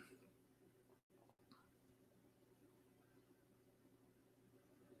see.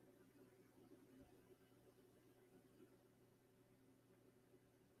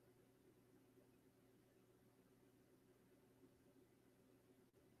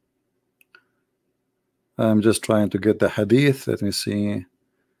 I'm just trying to get the hadith. Let me see.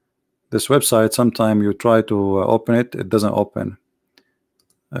 This website, sometime you try to open it, it doesn't open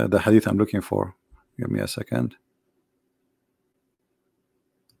the hadith I'm looking for. Give me a second.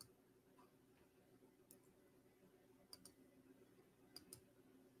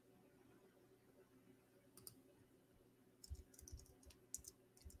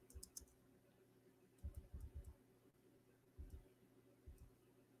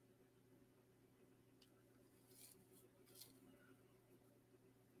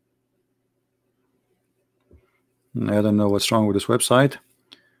 I don't know what's wrong with this website,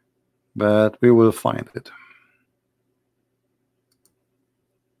 but we will find it.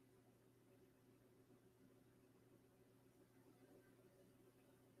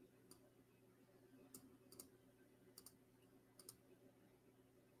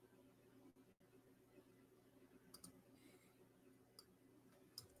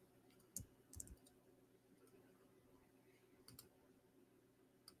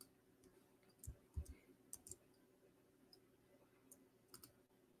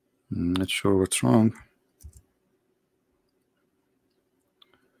 Not sure what's wrong.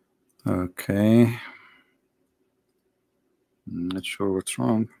 Okay. Not sure what's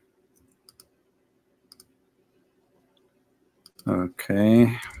wrong.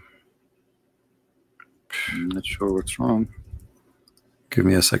 Okay. Not sure what's wrong. Give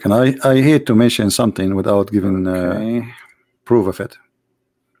me a second. I hate to mention something without giving proof of it.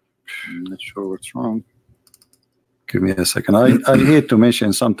 Not sure what's wrong. Give me a second. I hate to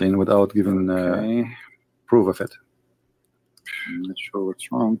mention something without giving proof of it. Not sure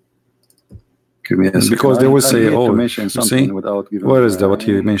what's wrong. Give me a second. Because they will say, "Oh, mention something without giving." Where is that? What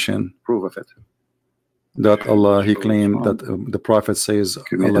he mentioned? Proof of it. That Allah he claimed that the Prophet says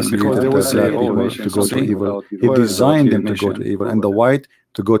Allah created the black people to go to evil. He designed them to go to evil, and the white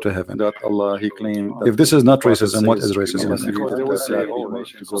to go to heaven. That Allah he claimed. If this is not racism, what is racism?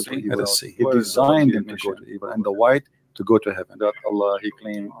 Let us see. He designed them to go to evil, and the white to go to heaven. That Allah he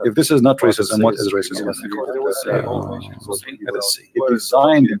claimed. If this is not racism, what is racism? Let us see. He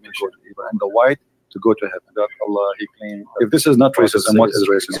designed them to go to evil, and the white to go to heaven. That Allah, He claimed. If this is not racism, what is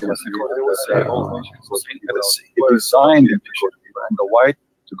racism? He designed the people and the white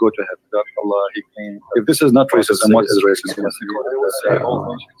to go to heaven. That Allah, He claimed. If this is not racism, what is racism?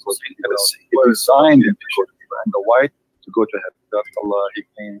 He designed the people and the white to go to heaven. That Allah, He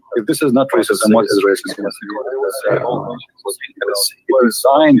claimed. If this is not racism, what is racism? He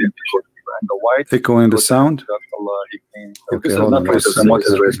designed the people and the white. Echoing the sound. That Allah, He claimed. If this is not racism, what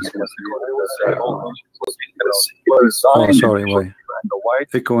is racism? Oh, sorry, why?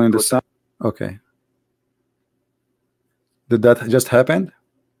 Echoing the sound. Okay. Did that just happen?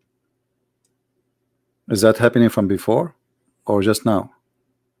 Is that happening from before or just now?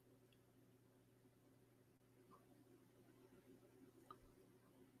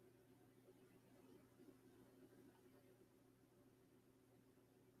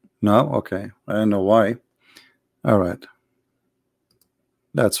 No? Okay. I don't know why. All right.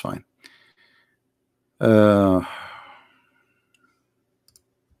 That's fine.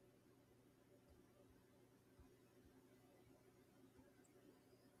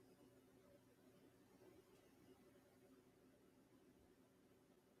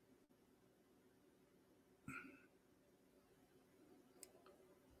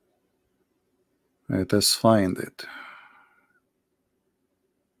 Let us find it.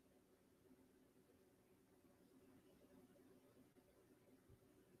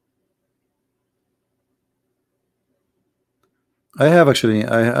 I have actually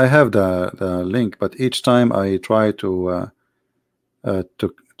I have the link, but each time I try to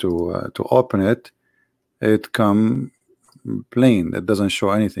open it, it come plain. It doesn't show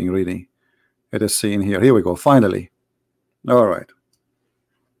anything really. It is seen here. Here we go. Finally. All right.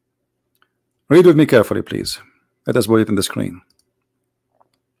 Read with me carefully, please. Let us put it in the screen.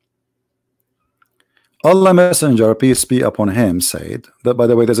 Allah Messenger, peace be upon him, said. That, by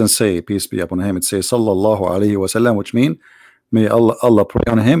the way, doesn't say peace be upon him. It says sallallahu alaihi wasallam, which means may Allah pray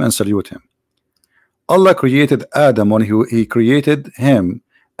on him and salute him. Allah created Adam when he created him,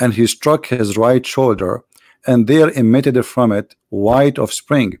 and he struck his right shoulder, and there emitted from it white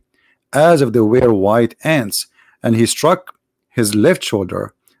offspring, as if they were white ants. And he struck his left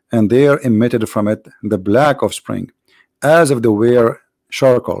shoulder, and there emitted from it the black offspring, as if they were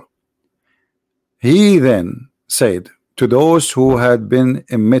charcoal. He then said to those who had been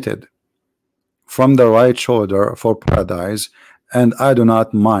emitted from the right shoulder for paradise, and I do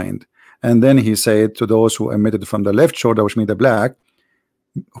not mind. And then he said to those who emitted from the left shoulder, which means the black,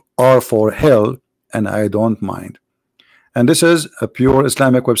 are for hell, and I don't mind. And this is a pure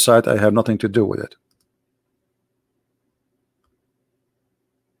Islamic website. I have nothing to do with it.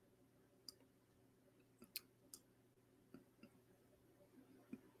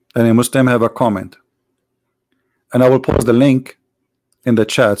 Any Muslim have a comment? And I will post the link in the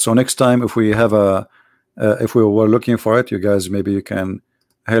chat. So next time, if we have a if we were looking for it, you guys, maybe you can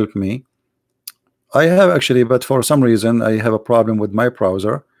help me. I have actually, but for some reason I have a problem with my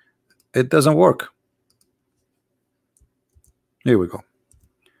browser. It doesn't work. Here we go.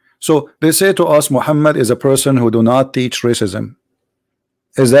 So they say to us, Muhammad is a person who do not teach racism.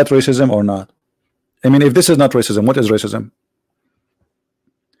 Is that racism or not? I mean, if this is not racism, what is racism?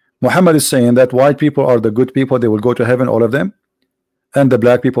 Muhammad is saying that white people are the good people, they will go to heaven, all of them, and the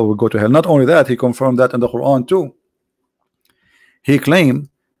black people will go to hell. Not only that, he confirmed that in the Quran too. He claimed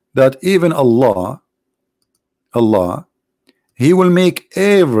that even Allah, he will make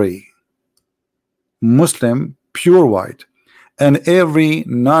every Muslim pure white and every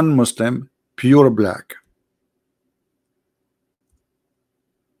non-Muslim pure black.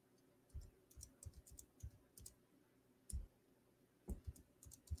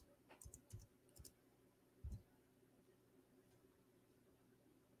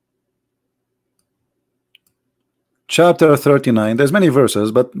 Chapter 39, there's many verses,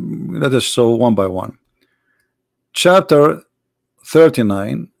 but let us show one by one. Chapter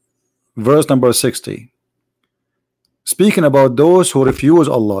 39, verse number 60, speaking about those who refuse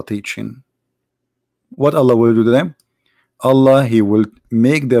Allah teaching. What Allah will do to them? Allah, he will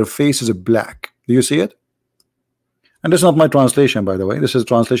make their faces black. Do you see it? And this is not my translation, by the way. This is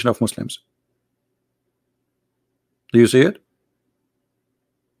translation of Muslims. Do you see it?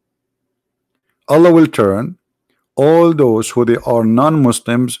 Allah will turn all those who they are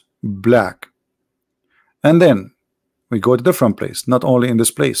non-Muslims black. And then we go to different place, not only in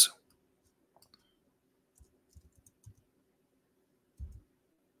this place.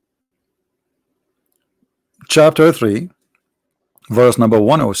 Chapter 3, verse number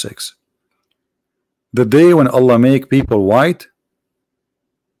 106. The day when Allah make people white,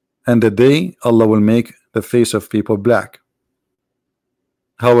 and the day Allah will make the face of people black.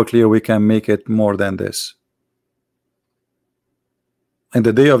 How clear we can make it more than this? In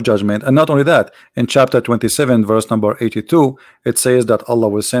the day of judgment. And not only that, in chapter 27 verse number 82, it says that Allah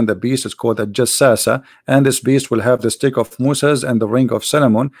will send a beast. It's called a Jassasa, and this beast will have the stick of Moses and the ring of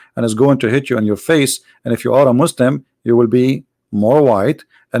Solomon, and is going to hit you in your face. And if you are a Muslim, you will be more white,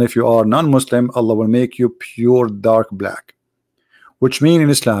 and if you are non-Muslim, Allah will make you pure dark black, which means in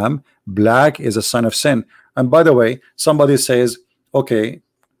Islam black is a sign of sin. And by the way, somebody says, okay,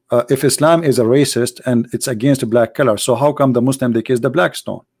 if Islam is a racist and it's against the black color, so how come the Muslim they kiss the black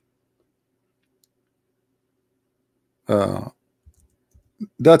stone?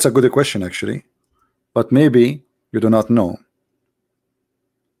 That's a good question actually, but maybe you do not know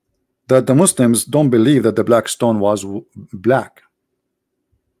that the Muslims don't believe that the black stone was black.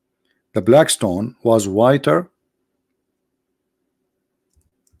 The black stone was whiter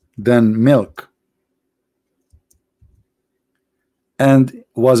than milk and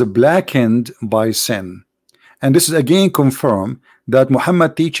was blackened by sin. And this is again confirmed that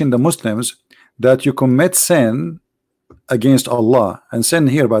Muhammad teaching the Muslims that you commit sin against Allah. And sin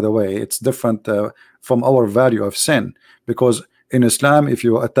here, by the way, it's different from our value of sin, because in Islam, if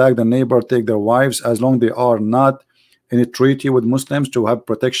you attack the neighbor, take their wives, as long they are not in a treaty with Muslims to have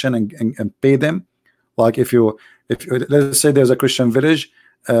protection and pay them, like if let's say there's a Christian village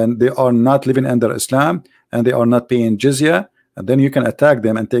and they are not living under Islam and they are not paying jizya, and then you can attack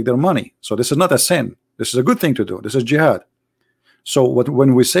them and take their money. So this is not a sin. This is a good thing to do. This is jihad. So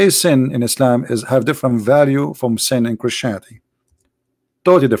when we say sin in Islam is have different value from sin in Christianity,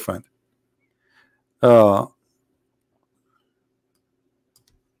 totally different. Let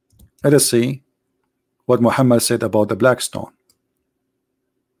us see what Muhammad said about the black stone.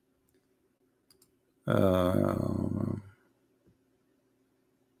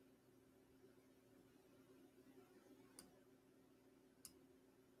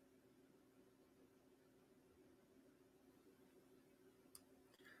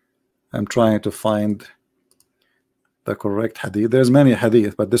 I'm trying to find the correct hadith. There's many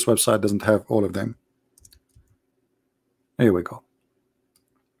hadith, but this website doesn't have all of them. Here we go.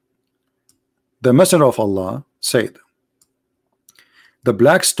 The Messenger of Allah said, the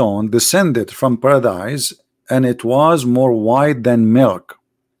black stone descended from paradise, and it was more white than milk.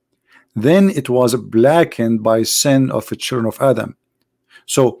 Then it was blackened by sin of the children of Adam.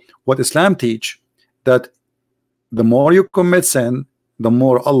 So what Islam teach, that the more you commit sin, the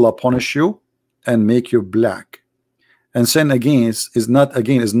more Allah punish you and make you black. And sin again is not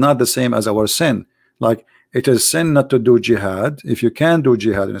the same as our sin. Like it is sin not to do jihad if you can do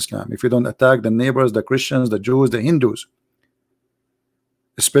jihad in Islam, if you don't attack the neighbors, the Christians, the Jews, the Hindus,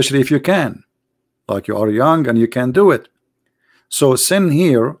 especially if you can, like you are young and you can do it. So sin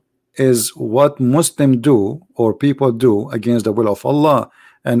here is what Muslims do or people do against the will of Allah,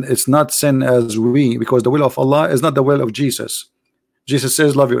 and it's not sin as because the will of Allah is not the will of Jesus. Jesus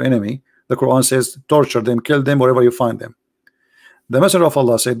says love your enemy. The Quran says torture them, kill them wherever you find them. The Messenger of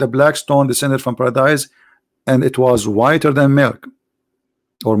Allah said the black stone descended from paradise, and it was whiter than milk,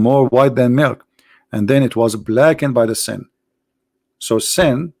 or more white than milk, and then it was blackened by the sin. So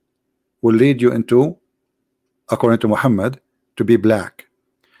sin will lead you into, according to Muhammad, to be black.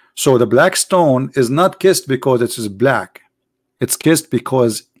 So the black stone is not kissed because it is black. It's kissed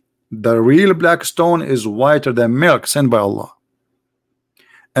because the real black stone is whiter than milk sent by Allah.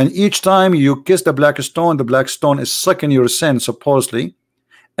 And each time you kiss the black stone is sucking your sin supposedly,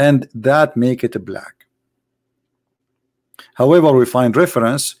 and that make it black. However, we find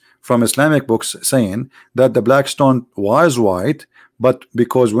reference from Islamic books saying that the black stone was white, but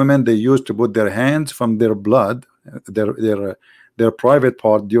because women they used to put their hands from their blood, their private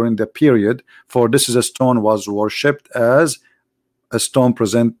part during the period, for this is a stone was worshipped as a stone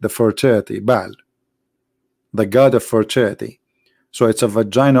present the fertility, Baal, the god of fertility. So it's a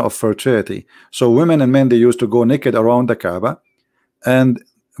vagina of fertility. So women and men they used to go naked around the Kaaba, and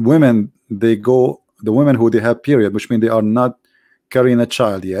women the women who they have period, which means they are not carrying a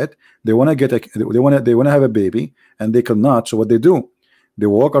child yet, they want to have a baby and they cannot. So what they do, they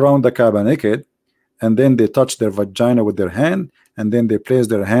walk around the Kaaba naked, and then they touch their vagina with their hand, and then they place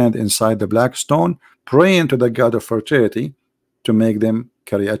their hand inside the black stone, praying to the god of fertility to make them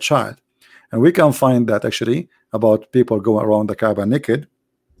carry a child. And we can find that actually about people going around the Kaaba naked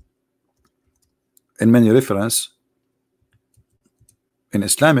in many reference in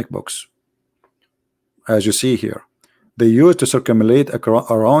Islamic books. As you see here, they used to circumambulate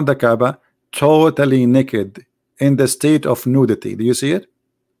around the Kaaba totally naked in the state of nudity. Do you see it?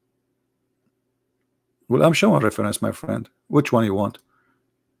 Well, I'm showing reference, my friend. Which one you want?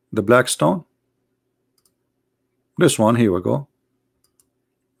 The black stone? This one, here we go.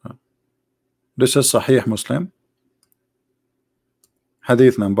 This is Sahih Muslim,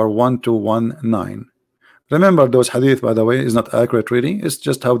 hadith number 1219. Remember, those hadith, by the way, is not accurate reading. It's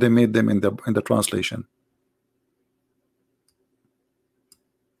just how they made them in the translation.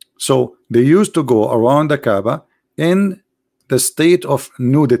 So they used to go around the Kaaba in the state of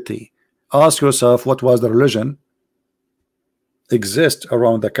nudity. Ask yourself, what was the religion exist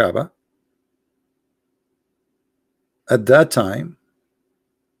around the Kaaba at that time,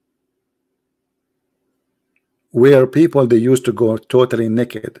 where people, they used to go totally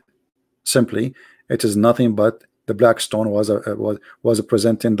naked? Simply, it is nothing but the black stone was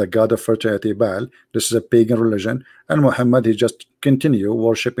presenting the god of fertility, Baal. This is a pagan religion, and Muhammad, he just continue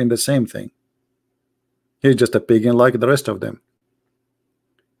worshiping the same thing. He's just a pagan like the rest of them.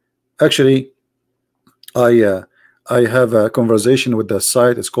 Actually, I have a conversation with the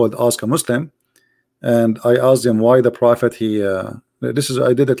site. It's called Ask a Muslim, and I asked him why the Prophet,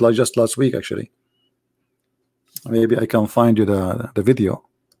 I did it like just last week actually. Maybe I can find you the video.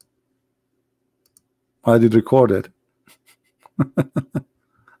 I did record it.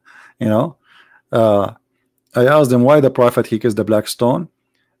 You know, I asked him why the Prophet, he kissed the black stone.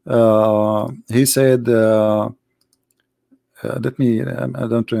 He said, let me, I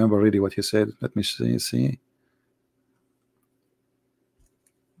don't remember really what he said. Let me see.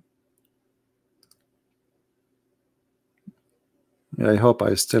 I hope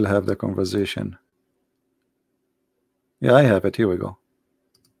I still have the conversation. Yeah, I have it. Here we go.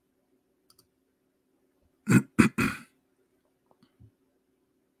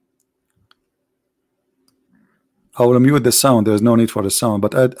 I will mute the sound. There's no need for the sound,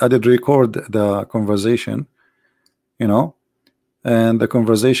 but I did record the conversation, you know, and the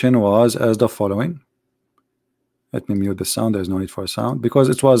conversation was as the following. Let me mute the sound. There's no need for sound because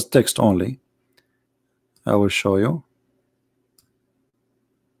it was text only. I will show you.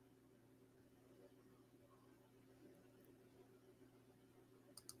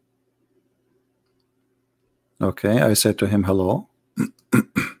 Okay, I said to him, hello.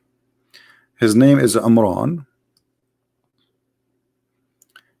 His name is Imran.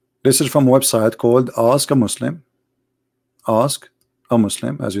 This is from a website called Ask a Muslim. Ask a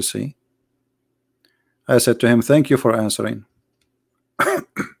Muslim, as you see. I said to him, thank you for answering.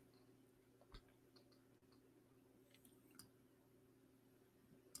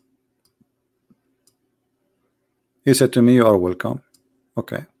 He said to me, you are welcome.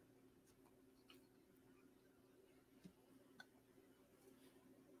 Okay.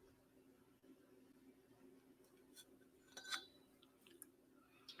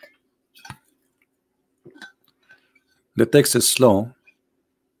 The text is slow.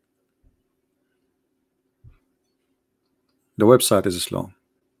 The website is slow.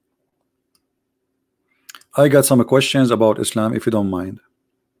 I got some questions about Islam, if you don't mind.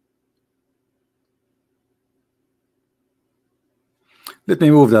 Let me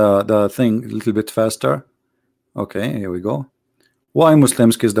move the thing a little bit faster. Okay, here we go. Why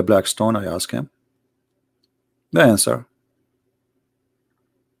Muslims kiss the black stone? I ask him. The answer.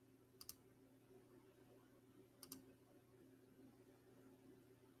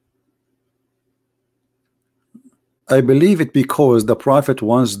 I believe it because the Prophet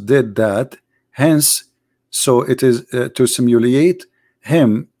once did that, hence, so it is to simulate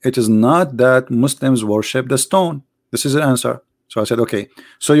him. It is not that Muslims worship the stone. This is the answer. So I said, okay,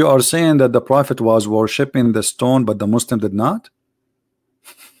 so you are saying that the Prophet was worshiping the stone, but the Muslim did not?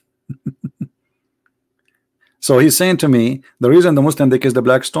 So he's saying to me, the reason the Muslim they kiss the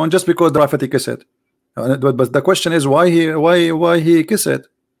black stone, just because the Prophet he kiss it. But the question is why he kiss it?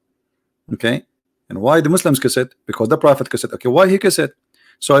 Okay. And why the Muslims kiss it? Because the Prophet kiss it. Okay, why he kiss it?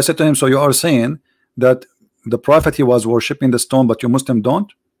 So I said to him, so you are saying that the Prophet he was worshiping the stone, but you Muslim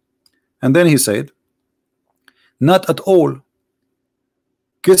don't? And then he said, not at all.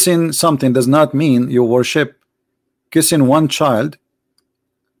 Kissing something does not mean you worship. Kissing one child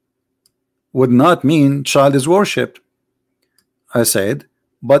would not mean child is worshipped. I said,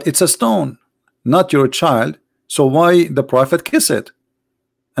 but it's a stone, not your child. So why the Prophet kiss it?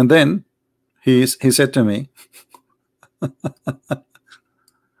 And then he said to me,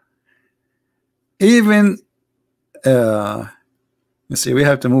 even you see, we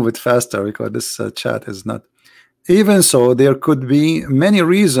have to move it faster because this chat is not. Even so, there could be many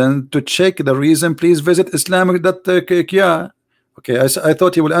reasons to check the reason. Please visit Islamic.kya. Okay, I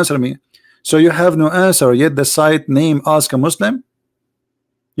thought he would answer me. So you have no answer yet. The site name Ask a Muslim.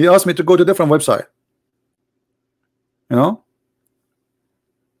 He asked me to go to a different website. You know.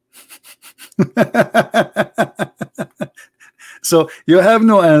 So you have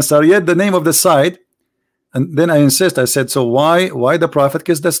no answer yet. The name of the site, and then I insist. I said, so why the Prophet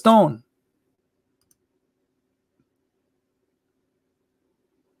kissed the stone?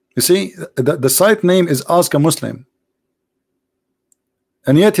 You see, the site name is Ask a Muslim,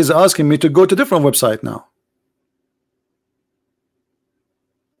 and yet he's asking me to go to different website now.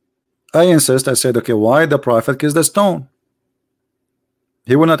 I insist. I said, okay, why the Prophet kissed the stone?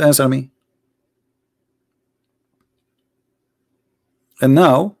 He will not answer me. And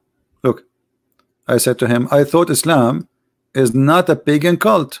now, look, I said to him, I thought Islam is not a pagan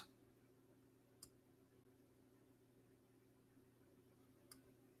cult.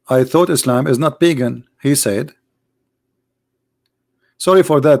 I thought Islam is not pagan. He said, sorry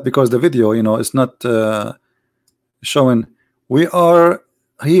for that, because the video, you know, is not showing. We are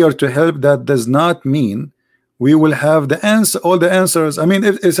here to help. That does not mean we will have the answer, all the answers. I mean,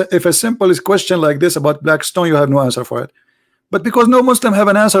 if a simple question like this about black stone, you have no answer for it. But because no Muslim have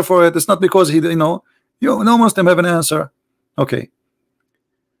an answer for it, it's not because he, you know, no Muslim have an answer. Okay.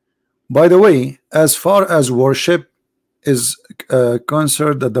 By the way, as far as worship is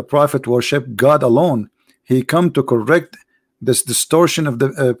concerned, that the Prophet worship God alone, he come to correct this distortion of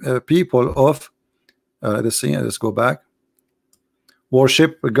the people of let's see, let's go back.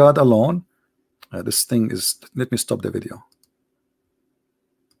 Worship God alone. This thing is, let me stop the video.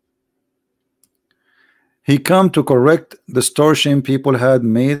 He come to correct distortion people had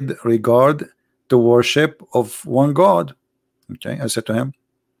made regard to worship of one God. Okay, I said to him,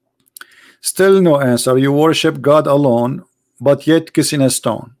 still no answer. You worship God alone, but yet kissing a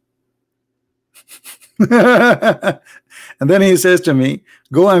stone. And then he says to me,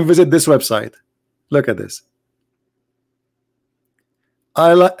 go and visit this website. Look at this.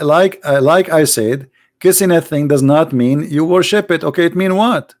 Like I said, kissing a thing does not mean you worship it. Okay, it mean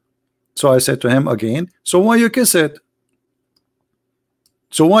what? So I said to him again, so why you kiss it?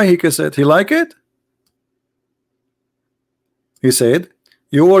 So why he kiss it? He like it? He said,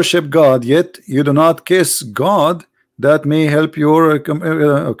 you worship God, yet you do not kiss God. That may help your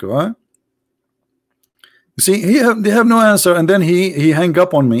okay, right? You see, they have no answer, and then he hang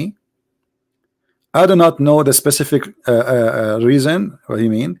up on me. I do not know the specific reason. What do you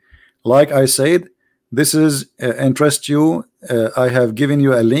mean? Like I said, this is interest you. I have given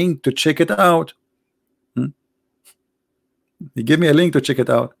you a link to check it out. He gave me a link to check it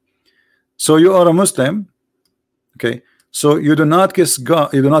out. So you are a Muslim, okay? So you do not kiss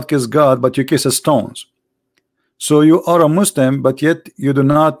God. You do not kiss God, but you kiss stones. So you are a Muslim, but yet you do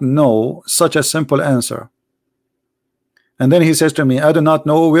not know such a simple answer. And then he says to me, I do not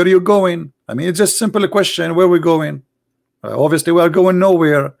know where you're going. I mean, it's just simple question. Where we going? Obviously, we are going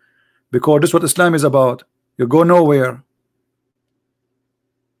nowhere, because this is what Islam is about. You go nowhere.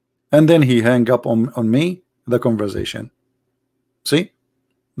 And then he hang up on me the conversation. See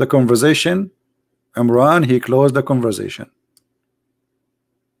the conversation, Imran, he closed the conversation.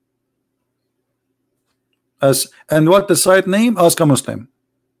 And what the site name? Ask a Muslim.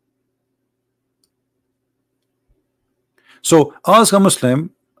 So Ask a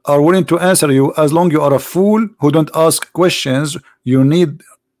Muslim are willing to answer you as long you are a fool who don't ask questions. You need,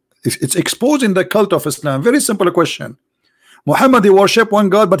 it's exposing the cult of Islam. Very simple question. Muhammad, he worship one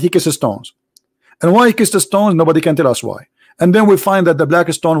God, but he kisses stones. And why he kissed the stones, nobody can tell us why. And then we find that the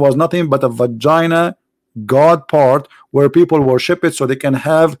black stone was nothing but a vagina God part where people worship it so they can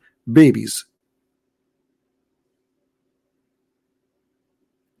have babies.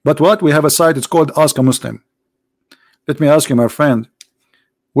 But what? We have a site, it's called Ask a Muslim. Let me ask you, my friend,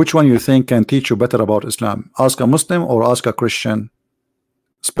 which one you think can teach you better about Islam? Ask a Muslim or ask a Christian,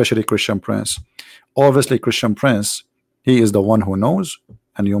 especially Christian Prince? Obviously Christian Prince, he is the one who knows,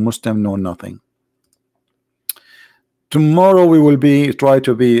 and you Muslim know nothing. Tomorrow we will try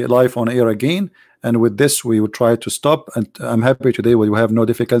to be live on air again, and with this we will try to stop. And I'm happy today we have no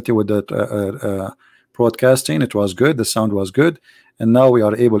difficulty with that broadcasting. It was good, the sound was good, and now we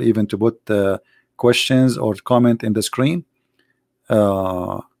are able even to put questions or comment in the screen,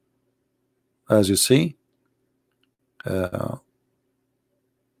 as you see. I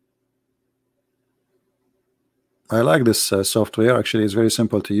like this software. Actually, it's very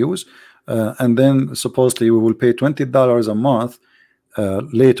simple to use. And then supposedly we will pay $20 a month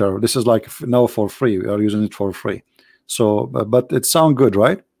later. This is like now for free. We are using it for free. So, but it sounds good,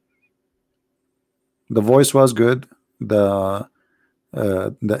 right? The voice was good. The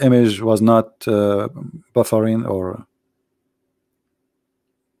image was not buffering, or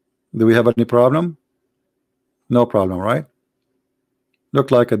do we have any problem? No problem, right?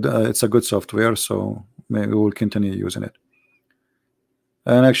 Look like it's a good software, so maybe we will continue using it.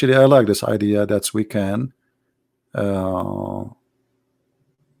 And actually I like this idea that we can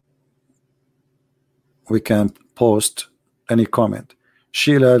post any comment.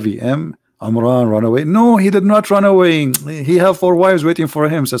 Sheila VM, Amran run away. No, he did not run away. He have 4 wives waiting for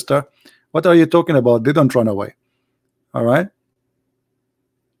him, sister. What are you talking about? They don't run away. All right.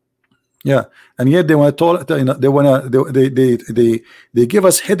 Yeah, and yet they want to, you know, they want to, they give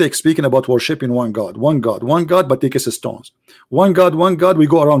us headache speaking about worshiping one God, but they kiss stones. One God, we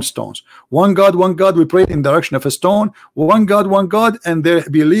go around stones. One God, we pray in the direction of a stone. One God, and they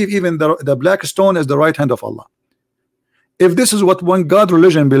believe even the black stone is the right hand of Allah. If this is what one God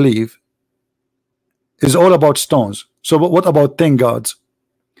religion believe, is all about stones. So what about 10 gods?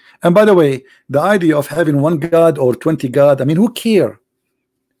 And by the way, the idea of having 1 God or 20 God, I mean, who care?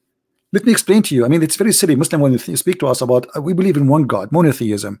 Let me explain to you. I mean, it's very silly. Muslim, when you speak to us about we believe in 1 God,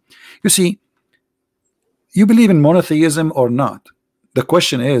 monotheism. You see, you believe in monotheism or not? The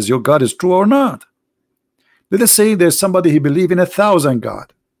question is, your God is true or not? Let us say there's somebody who believe in 1,000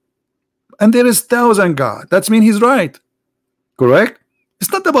 God, and there is 1,000 God. That means he's right, correct?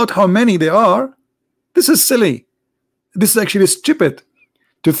 It's not about how many they are. This is silly. This is actually stupid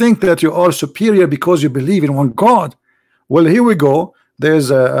to think that you are superior because you believe in 1 God. Well, here we go.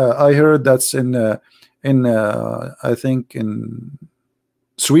 There's I heard that's in I think in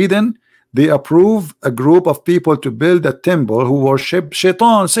Sweden, they approve a group of people to build a temple who worship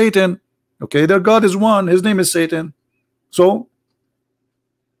Shaitan, Satan. Okay, their God is one. His name is Satan. So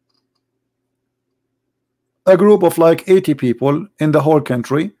a group of like 80 people in the whole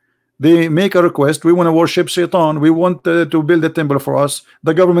country, they make a request. We want to worship Satan. We want to build a temple for us.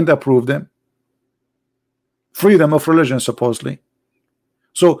 The government approved them. Freedom of religion, supposedly.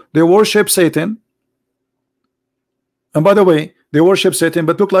 So they worship Satan, and by the way, they worship Satan,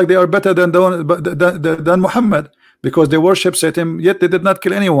 but look like they are better than than Muhammad, because they worship Satan, yet they did not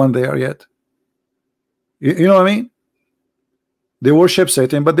kill anyone there yet. You know what I mean? They worship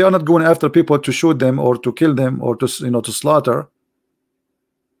Satan, but they are not going after people to shoot them or to kill them or to, you know, to slaughter.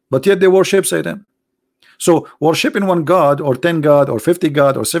 But yet they worship Satan. So worshiping 1 God or 10 God or 50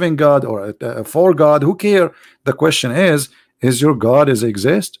 God or 7 God or 4 God, who care? The question is your God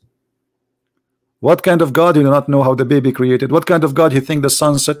exist? What kind of God you do not know how the baby created? What kind of God you think the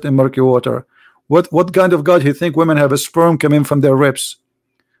sun set in murky water? What kind of God you think women have a sperm coming from their ribs?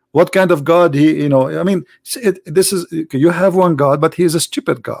 What kind of God you know? I mean, this is, you have 1 God, but he is a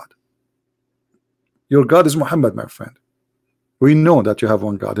stupid God. Your God is Muhammad, my friend. We know that you have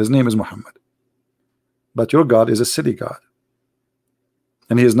 1 God. His name is Muhammad. But your God is a silly God,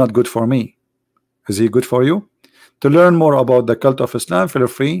 and he is not good for me. Is he good for you? To learn more about the cult of Islam, feel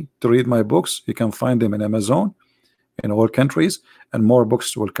free to read my books. You can find them in Amazon in all countries, and more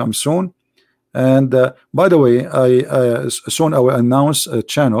books will come soon. And by the way, soon I will announce a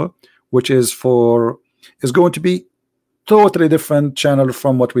channel which is going to be totally different channel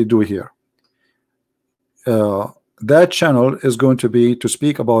from what we do here. That channel is going to be to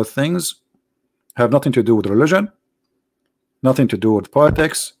speak about things have nothing to do with religion, nothing to do with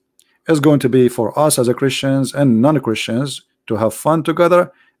politics. Is going to be for us as a Christians and non-Christians to have fun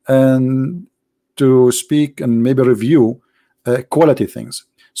together and to speak and maybe review quality things.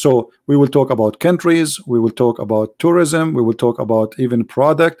 So we will talk about countries, we will talk about tourism, we will talk about even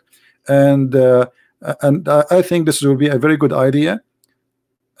product, and I think this will be a very good idea.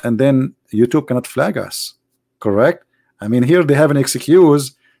 And then YouTube cannot flag us, correct? I mean, here they have an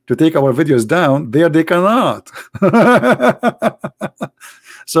excuse to take our videos down. There they cannot.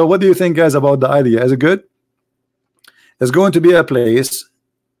 So what do you think, guys, about the idea? Is it good? It's going to be a place,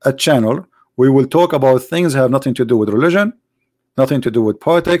 a channel. We will talk about things that have nothing to do with religion, nothing to do with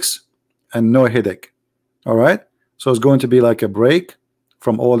politics, and no headache. All right? So it's going to be like a break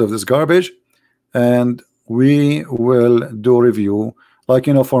from all of this garbage, and we will do review. Like,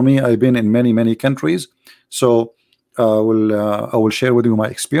 you know, for me, I've been in many countries, so I will share with you my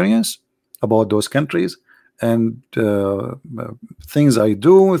experience about those countries, and things I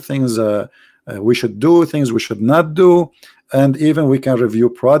do, things we should do, things we should not do, and even we can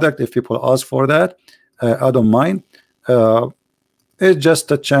review product if people ask for that. I don't mind. It's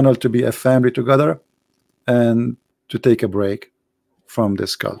just a channel to be a family together and to take a break from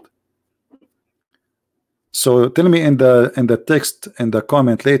this cult. So tell me in the text, in the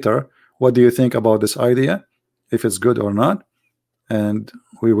comment later, what do you think about this idea, if it's good or not, and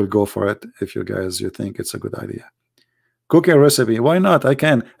we will go for it if you think it's a good idea. Cooking recipe, why not? I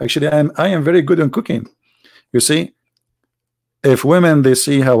can actually, I am very good on cooking. You see, if women, they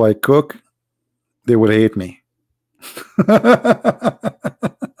see how I cook, they will hate me.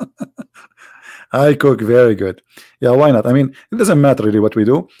 I cook very good. Yeah, why not? I mean, it doesn't matter really what we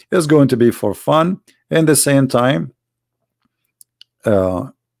do. It's going to be for fun. In the same time,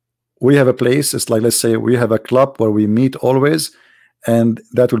 we have a place. It's like, let's say we have a club where we meet always, and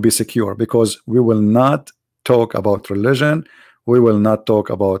that will be secure, because we will not talk about religion, we will not talk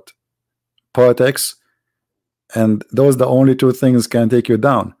about politics, and those the only two things can take you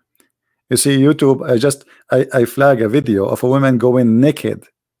down. You see, YouTube, I flag a video of a woman going naked,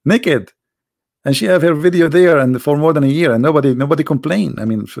 and she have her video there and for more than a year, and nobody complained. I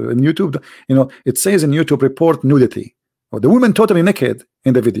mean, in YouTube, you know, it says in YouTube, report nudity. Well, the woman totally naked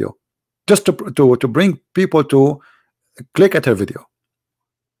in the video, just to bring people to click at her video,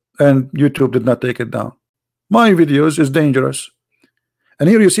 and YouTube did not take it down. My videos is dangerous. And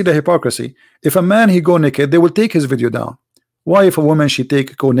here you see the hypocrisy. If a man he go naked, they will take his video down. Why if a woman she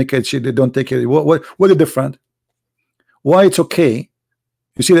go naked, they don't take it? What is different? Why it's okay?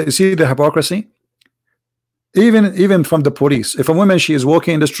 You see the hypocrisy? Even from the police, if a woman she is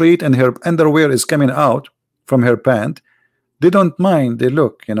walking in the street and her underwear is coming out from her pant, they don't mind. They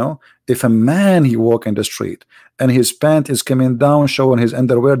look, you know. If a man he walk in the street and his pant is coming down showing his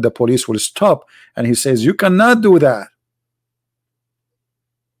underwear, the police will stop and he says, you cannot do that.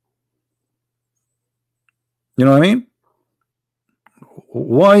 You know what I mean?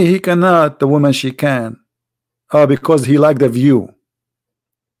 Why he cannot, the woman she can? Because he like the view.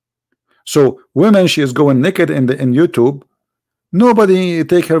 So women she is going naked in YouTube, nobody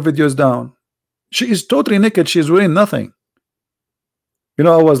take her videos down. She is totally naked, she is wearing nothing. You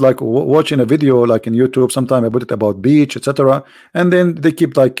know, I was like watching a video like in YouTube, sometime I put it about beach, etc., and then they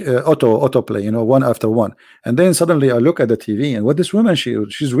keep like autoplay, you know, one after one, and then suddenly I look at the TV, and what this woman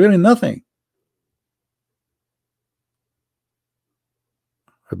she's wearing nothing.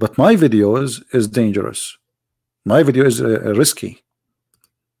 But my videos is dangerous. My video is risky.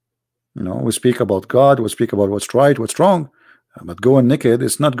 You know, we speak about God, we speak about what's right, what's wrong, but going naked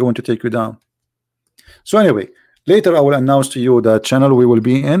is not going to take you down. So anyway, later I will announce to you the channel we will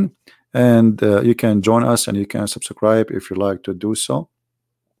be in, and you can join us and you can subscribe if you like to do so.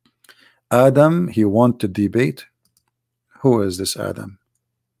 Adam, he want to debate. Who is this Adam?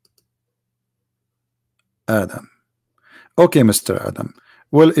 Adam. Okay, Mr. Adam.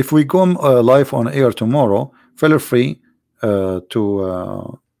 Well, if we go live on air tomorrow, feel free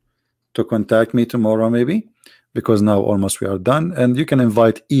to contact me tomorrow, maybe, because now almost we are done, and you can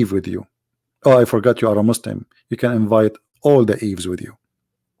invite Eve with you. Oh, I forgot you are a Muslim. You can invite all the Eves with you,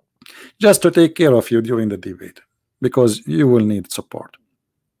 just to take care of you during the debate, because you will need support.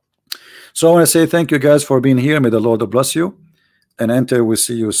 So I want to say thank you guys for being here. May the Lord bless you, and until we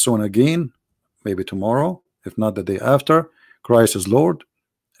see you soon again, maybe tomorrow, if not the day after. Christ is Lord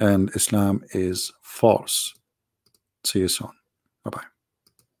and Islam is false. See you soon. Bye-bye.